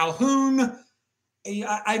John Calhoun.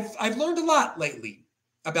 I've learned a lot lately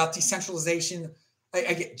about decentralization.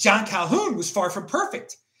 John Calhoun was far from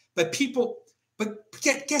perfect, but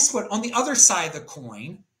guess what? On the other side of the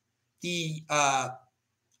coin, the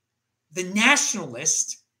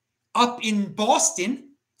nationalist up in Boston,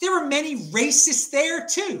 there were many racists there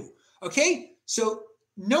too. Okay, so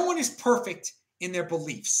no one is perfect in their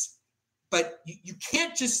beliefs, but you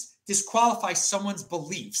can't just disqualify someone's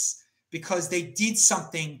beliefs because they did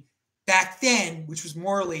something back then which was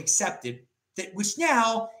morally accepted, which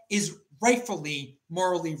now is rightfully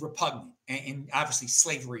morally repugnant. And obviously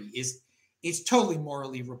slavery is totally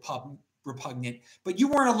morally repugnant, but you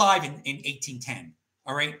weren't alive in 1810,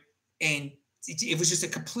 all right? And it was just a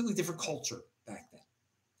completely different culture back then.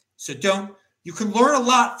 So you can learn a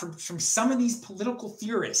lot from some of these political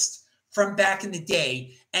theorists from back in the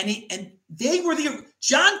day. And they were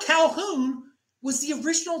John Calhoun was the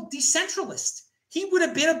original decentralist. He would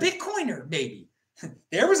have been a Bitcoiner, maybe.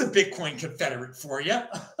 There was a Bitcoin Confederate for you.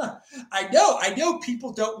 I know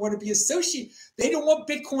people don't want to be associated. They don't want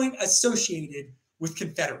Bitcoin associated with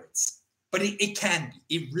Confederates, but it can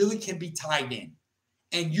be. It really can be tied in.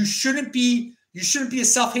 And you shouldn't be a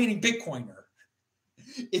self-hating Bitcoiner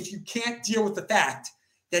if you can't deal with the fact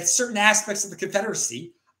that certain aspects of the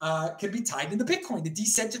Confederacy can be tied into Bitcoin.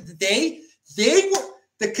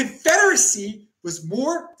 The Confederacy was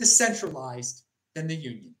more decentralized than the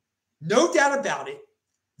Union. No doubt about it.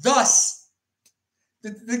 Thus,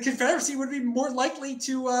 the Confederacy would be more likely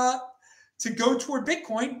to go toward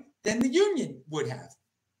Bitcoin than the Union would have.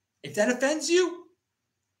 If that offends you,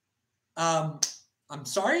 I'm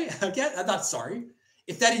sorry. Again, I'm not sorry.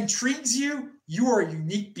 If that intrigues you, you are a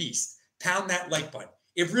unique beast. Pound that like button.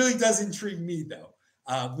 It really does intrigue me, though,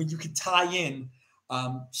 when you can tie in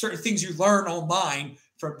certain things you learn online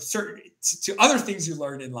from to other things you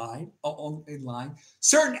learn in line,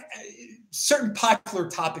 certain popular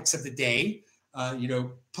topics of the day,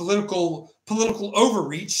 political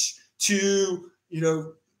overreach to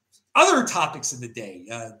other topics of the day,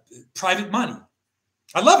 private money.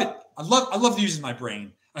 I love it. I love using my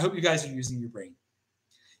brain. I hope you guys are using your brain.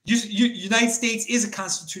 United States is a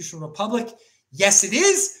constitutional republic. Yes, it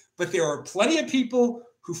is, but there are plenty of people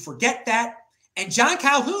who forget that. And John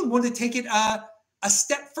Calhoun wanted to take it a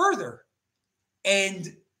step further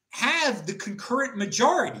and have the concurrent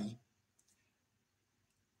majority.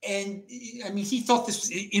 And I mean, he thought this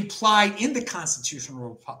was implied in the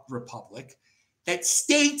constitutional republic that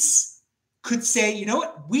states could say, you know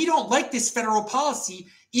what, we don't like this federal policy,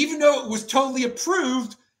 even though it was totally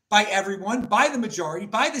approved by everyone, by the majority,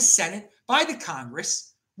 by the Senate, by the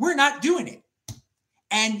Congress. We're not doing it.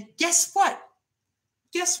 And guess what?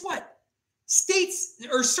 Guess what? States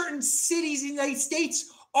or certain cities in the United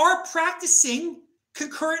States are practicing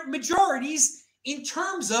concurrent majorities in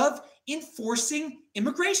terms of enforcing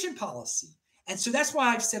immigration policy. And so that's why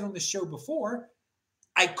I've said on the show before,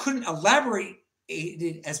 I couldn't elaborate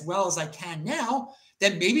it as well as I can now,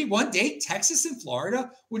 that maybe one day Texas and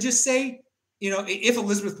Florida will just say, you know, if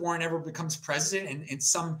Elizabeth Warren ever becomes president and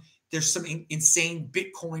there's some insane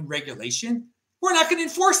Bitcoin regulation, we're not going to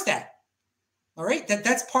enforce that. All right.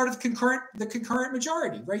 That's part of the concurrent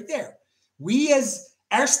majority right there. We as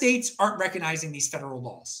our states aren't recognizing these federal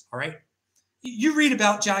laws. All right. You read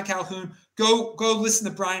about John Calhoun. Go listen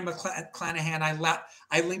to Brian McClanahan.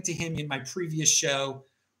 I linked to him in my previous show.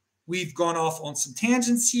 We've gone off on some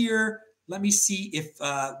tangents here. Let me see if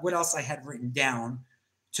what else I had written down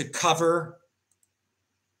to cover.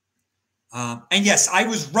 And yes, I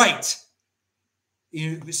was right.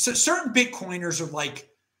 You know, certain Bitcoiners are like,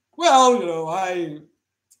 well, you know,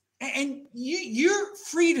 you're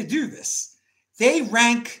free to do this. They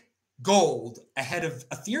rank gold ahead of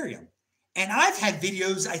Ethereum. And I've had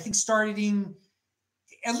videos, I think, starting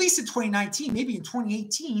at least in 2019, maybe in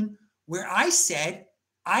 2018, where I said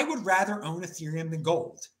I would rather own Ethereum than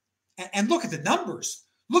gold. And look at the numbers.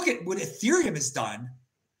 Look at what Ethereum has done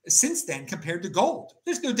since then compared to gold.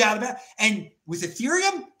 There's no doubt about it. And with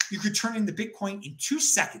Ethereum, you could turn into Bitcoin in 2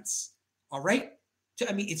 seconds. All right?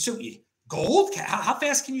 I mean, it's so gold. How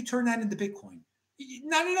fast can you turn that into Bitcoin?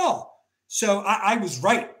 Not at all. So I was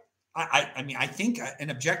right. I mean, I think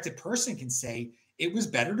an objective person can say it was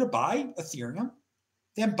better to buy Ethereum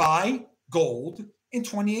than buy gold in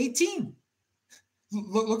 2018.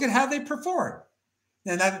 Look at how they performed.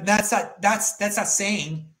 And that's not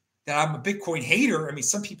saying that I'm a Bitcoin hater. I mean,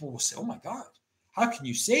 some people will say, "Oh my God, how can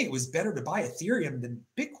you say it was better to buy Ethereum than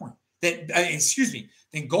Bitcoin? Than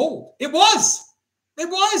gold?" It was.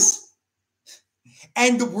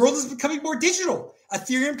 And the world is becoming more digital.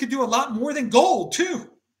 Ethereum can do a lot more than gold too.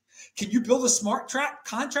 Can you build a smart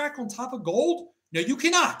contract on top of gold? No, you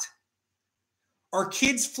cannot. Are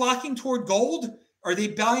kids flocking toward gold? Are they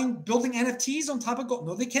building NFTs on top of gold?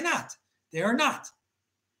 No, they cannot. They are not.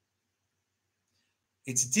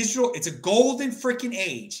 It's digital. It's a golden freaking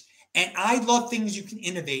age. And I love things you can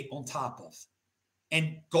innovate on top of.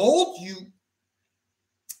 And gold,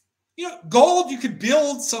 gold, you could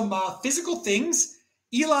build some physical things.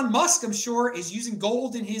 Elon Musk, I'm sure, is using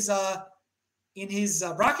gold in his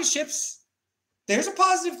rocket ships. There's a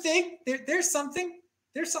positive thing. There's something.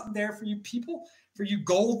 There's something there for you people, for you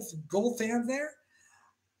gold fans there.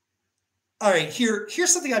 All right,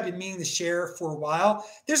 here's something I've been meaning to share for a while.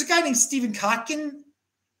 There's a guy named Stephen Kotkin.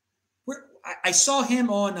 I saw him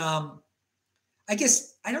on, I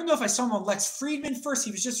guess, I don't know if I saw him on Lex Fridman first.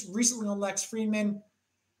 He was just recently on Lex Fridman.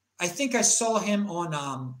 I think I saw him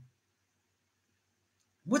on,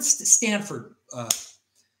 what's the Stanford?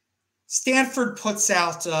 Stanford puts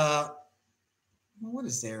out, what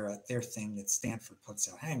is their thing that Stanford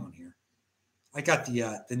puts out? Hang on here. I got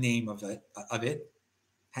the name of it.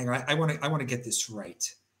 Hang on, I want to get this right,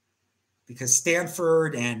 because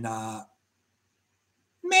Stanford and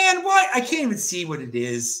man, why I can't even see what it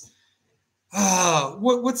is.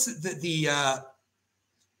 What's the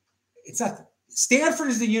it's not Stanford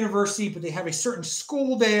is the university, but they have a certain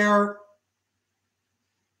school there,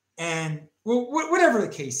 and whatever the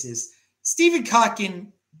case is, Stephen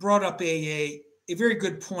Kotkin brought up a very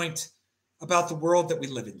good point about the world that we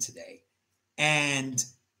live in today, and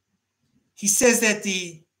he says that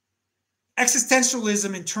the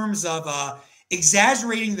existentialism in terms of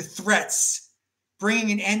exaggerating the threats,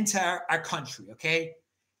 bringing an end to our country, okay?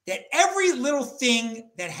 That every little thing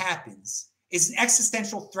that happens is an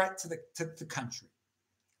existential threat to the country.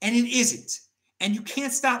 And it isn't. And you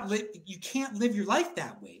can't you can't live your life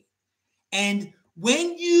that way. And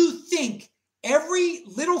when you think every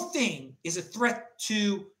little thing is a threat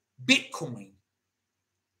to Bitcoin,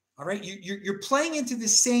 all right, you're playing into the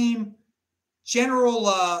same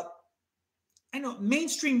general,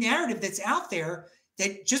 mainstream narrative that's out there,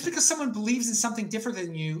 that just because someone believes in something different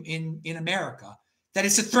than you in America, that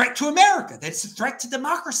it's a threat to America, that it's a threat to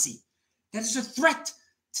democracy, that it's a threat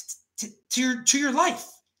to your life.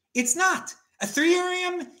 It's not.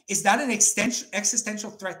 Ethereum is not an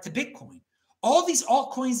existential threat to Bitcoin. All these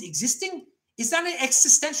altcoins existing is not an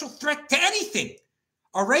existential threat to anything.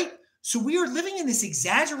 All right. So we are living in this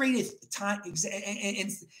exaggerated time,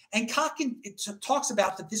 and Kotkin talks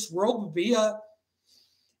about that this world would be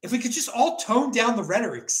if we could just all tone down the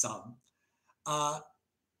rhetoric some,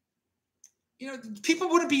 people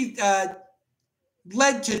wouldn't be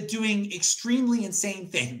led to doing extremely insane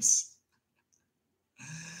things.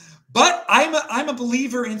 But I'm a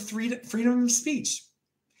believer in freedom of speech.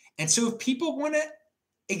 And so if people want to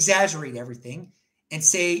exaggerate everything and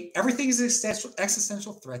say everything is an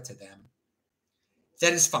existential threat to them,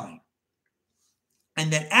 that is fine.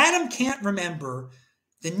 And that Adam can't remember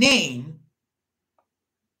the name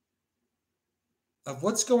of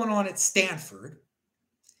what's going on at Stanford,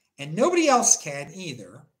 and nobody else can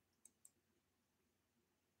either,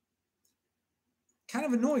 kind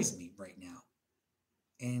of annoys me right now.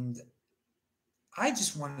 And I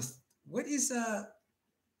just want to, what is,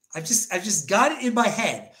 I've just got it in my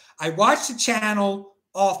head. I watch the channel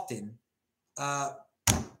often.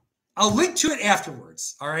 I'll link to it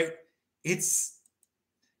afterwards. All right. It's,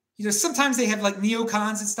 sometimes they have like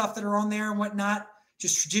neocons and stuff that are on there and whatnot.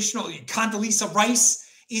 Just traditional. Condoleezza Rice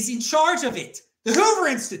is in charge of it. The Hoover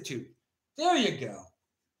Institute. There you go.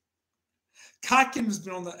 Kotkin has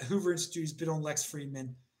been on the Hoover Institute. He's been on Lex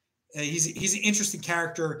Friedman. He's an interesting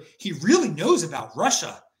character. He really knows about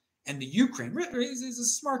Russia and the Ukraine. He's a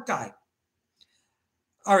smart guy.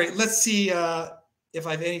 All right, let's see if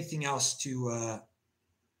I have anything else to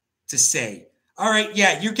say. All right,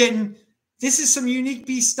 yeah, this is some unique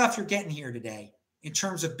beast stuff you're getting here today in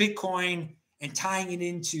terms of Bitcoin and tying it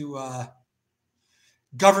into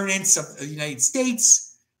governance of the United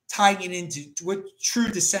States, tying it into what true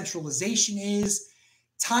decentralization is,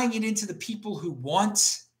 tying it into the people who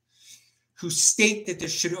state that there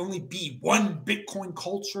should only be one Bitcoin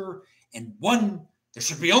culture and there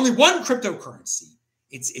should be only one cryptocurrency.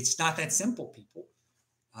 It's not that simple, people.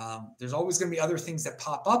 There's always going to be other things that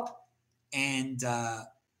pop up, and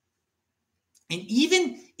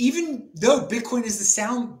even though Bitcoin is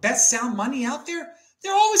the best sound money out there,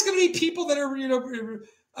 there are always going to be people that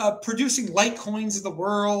are producing Litecoins of the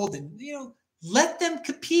world, and let them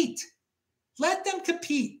compete. Let them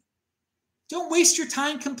compete. Don't waste your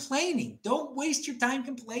time complaining. Don't waste your time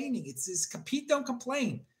complaining. It's compete, don't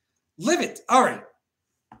complain. Live it. All right.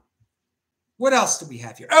 What else do we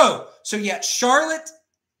have here? Oh, so yeah, Charlotte,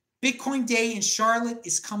 Bitcoin Day in Charlotte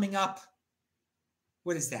is coming up.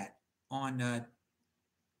 What is that? On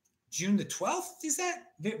June the 12th? Is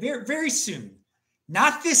that? Very, very soon.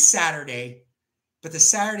 Not this Saturday, but the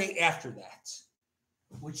Saturday after that,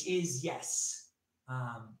 which is, yes,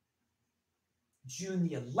 June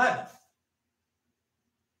the 11th.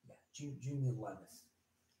 June the 11th.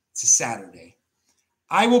 It's a Saturday.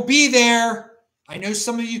 I will be there. I know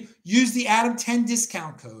some of you use the Adam 10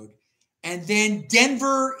 discount code. And then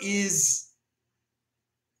Denver is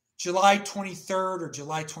July 23rd or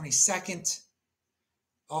July 22nd.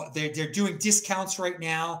 They're doing discounts right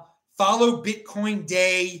now. Follow Bitcoin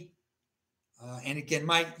Day. And again,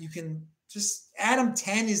 you can just Adam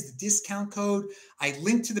 10 is the discount code. I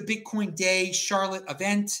link to the Bitcoin Day Charlotte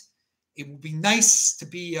event. It would be nice to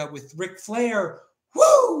be with Ric Flair.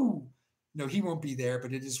 Woo! No, he won't be there,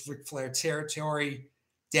 but it is Ric Flair territory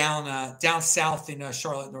down south in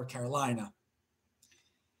Charlotte, North Carolina.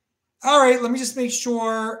 All right, let me just make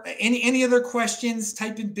sure. Any other questions?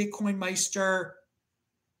 Type in Bitcoin Meister.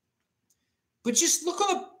 But just look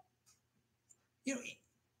up,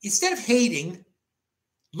 instead of hating,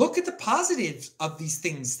 look at the positives of these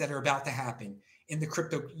things that are about to happen in the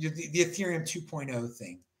Ethereum 2.0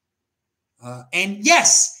 thing. And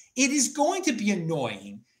yes, it is going to be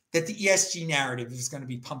annoying that the ESG narrative is going to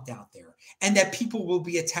be pumped out there and that people will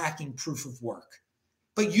be attacking proof of work.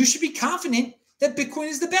 But you should be confident that Bitcoin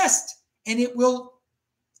is the best and it will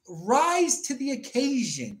rise to the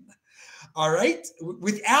occasion. All right?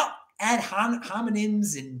 Without ad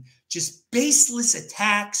hominems and just baseless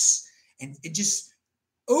attacks and just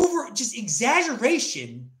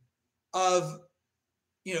exaggeration of,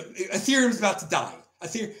 Ethereum is about to die.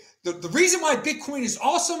 The reason why Bitcoin is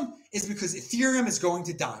awesome is because Ethereum is going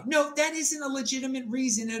to die. No, that isn't a legitimate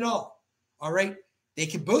reason at all. All right? They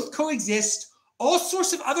can both coexist. All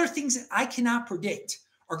sorts of other things that I cannot predict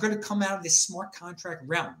are going to come out of this smart contract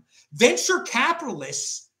realm. Venture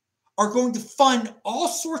capitalists are going to fund all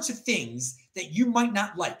sorts of things that you might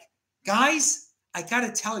not like. Guys, I got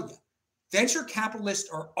to tell you, venture capitalists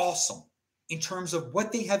are awesome in terms of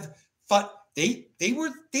what they have funded. They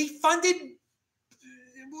funded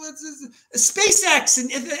SpaceX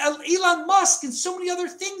and Elon Musk and so many other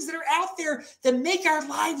things that are out there that make our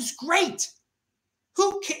lives great.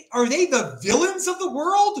 Are they the villains of the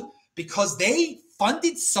world because they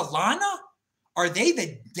funded Solana? Are they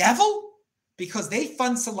the devil? Because they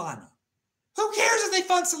fund Solana. Who cares if they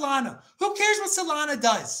fund Solana? Who cares what Solana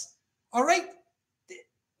does? All right?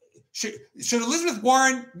 Should Elizabeth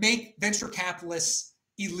Warren make venture capitalists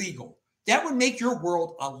illegal? That would make your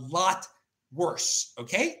world a lot worse,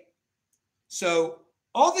 okay? So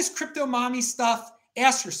all this crypto mommy stuff,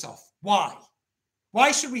 ask yourself, why?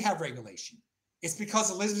 Why should we have regulation? It's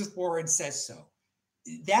because Elizabeth Warren says so.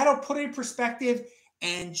 That'll put it in perspective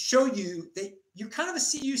and show you that you're kind of a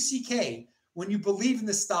CUCK when you believe in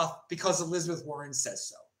this stuff because Elizabeth Warren says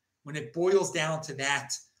so, when it boils down to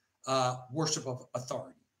that worship of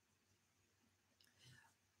authority.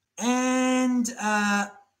 And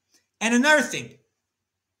another thing,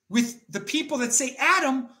 with the people that say,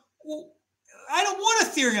 Adam, well, I don't want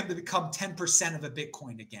Ethereum to become 10% of a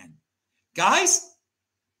Bitcoin again. Guys,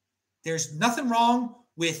 there's nothing wrong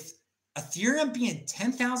with Ethereum being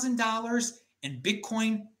 $10,000 and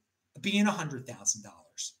Bitcoin being $100,000.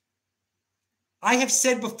 I have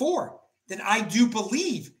said before that I do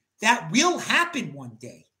believe that will happen one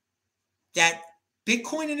day, that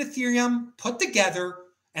Bitcoin and Ethereum put together,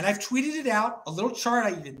 and I've tweeted it out, a little chart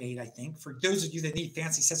I even made, I think, for those of you that need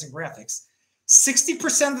fancy sets and graphics.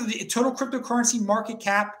 60% of the total cryptocurrency market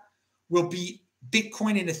cap will be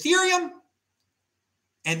Bitcoin and Ethereum,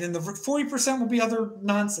 and then the 40% will be other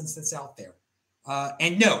nonsense that's out there.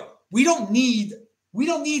 And no, we don't need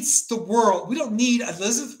the world. We don't need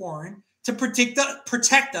Elizabeth Warren to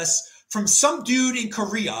protect us from some dude in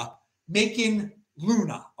Korea making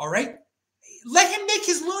Luna, all right? Let him make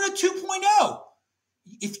his Luna 2.0.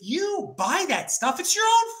 If you buy that stuff, it's your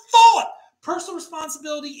own fault. Personal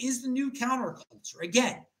responsibility is the new counterculture.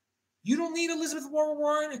 Again, you don't need Elizabeth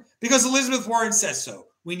Warren because Elizabeth Warren says so.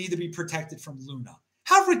 We need to be protected from Luna.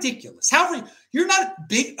 How ridiculous. You're not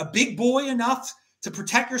a big boy enough to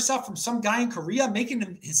protect yourself from some guy in Korea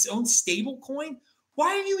making his own stable coin? Why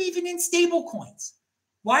are you even in stable coins?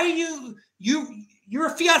 Why are you're a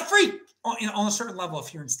fiat freak on a certain level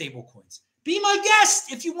if you're in stable coins. Be my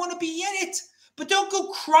guest if you want to be in it, but don't go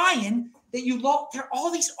crying that you lost. There are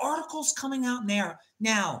all these articles coming out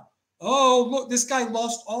now. Oh, look, this guy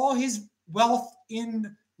lost all his wealth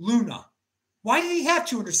in Luna. Why did he have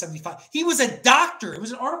 275? He was a doctor. It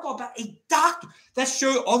was an article about a doctor. That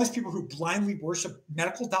showed all these people who blindly worship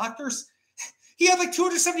medical doctors. He had like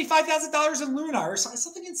 $275,000 in Luna or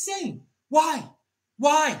something insane. Why?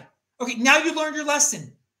 Okay, now you learned your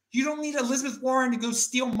lesson. You don't need Elizabeth Warren to go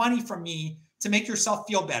steal money from me to make yourself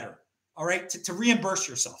feel better. All right, to reimburse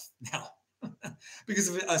yourself now because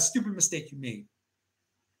of a stupid mistake you made.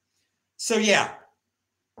 So yeah,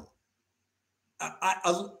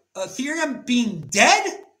 Ethereum being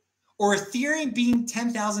dead or Ethereum being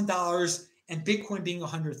 $10,000 and Bitcoin being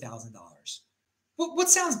 $100,000. What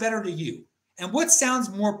sounds better to you? And what sounds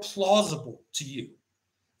more plausible to you?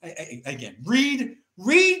 Again, read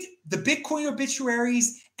the Bitcoin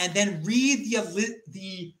obituaries and then read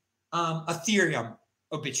the Ethereum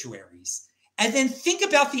obituaries. And then think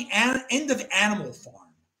about the end of Animal Farm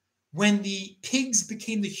when the pigs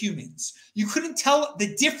became the humans. You couldn't tell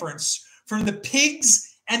the difference from the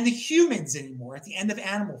pigs and the humans anymore at the end of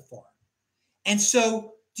Animal Farm. And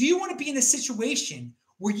so do you want to be in a situation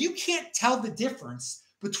where you can't tell the difference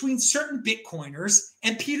between certain Bitcoiners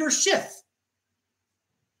and Peter Schiff?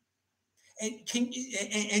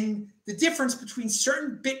 And the difference between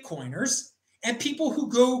certain Bitcoiners and people who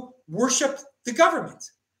go worship the government.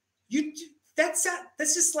 That's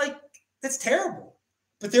just like, that's terrible.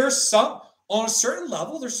 But there are some, on a certain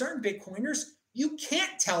level, there's certain Bitcoiners, you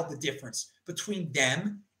can't tell the difference between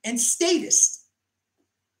them and statists.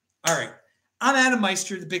 All right. I'm Adam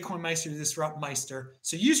Meister, the Bitcoin Meister, the Disrupt Meister.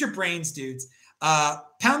 So use your brains, dudes.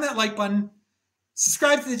 Pound that like button,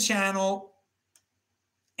 subscribe to the channel,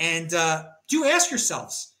 and do ask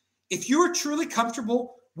yourselves, if you are truly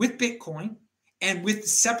comfortable with Bitcoin and with the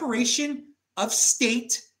separation of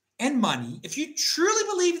state and money, if you truly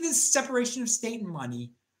believe in this separation of state and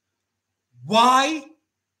money, why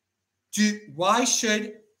do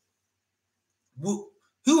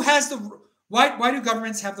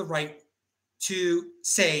governments have the right to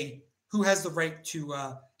say who has the right to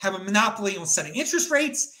have a monopoly on setting interest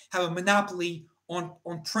rates, have a monopoly on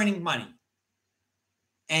printing money,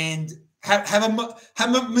 and have a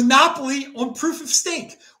monopoly on proof of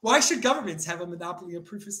stake? Why should governments have a monopoly on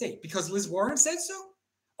proof of stake? Because Liz Warren said so?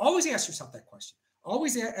 Always ask yourself that question.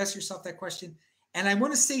 Always ask yourself that question. And I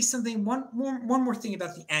want to say something, one more thing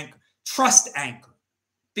about the anchor, trust anchor.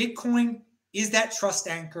 Bitcoin is that trust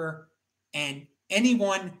anchor, and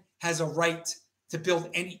anyone has a right to build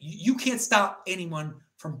you can't stop anyone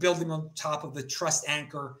from building on top of the trust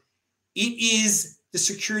anchor. It is the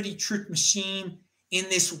security truth machine. In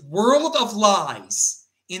this world of lies,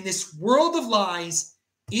 it is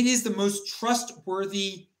the most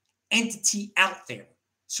trustworthy entity out there.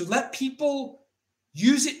 So let people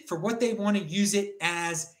use it for what they want to use it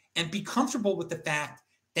as, and be comfortable with the fact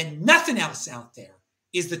that nothing else out there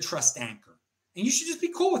is the trust anchor. And you should just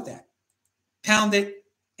be cool with that. Pound it.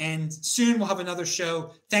 And soon we'll have another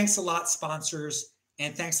show. Thanks a lot, sponsors.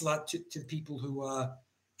 And thanks a lot to the people who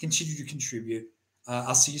continue to contribute.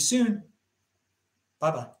 I'll see you soon.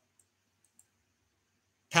 Bye-bye.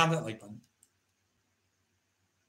 Pound that like button.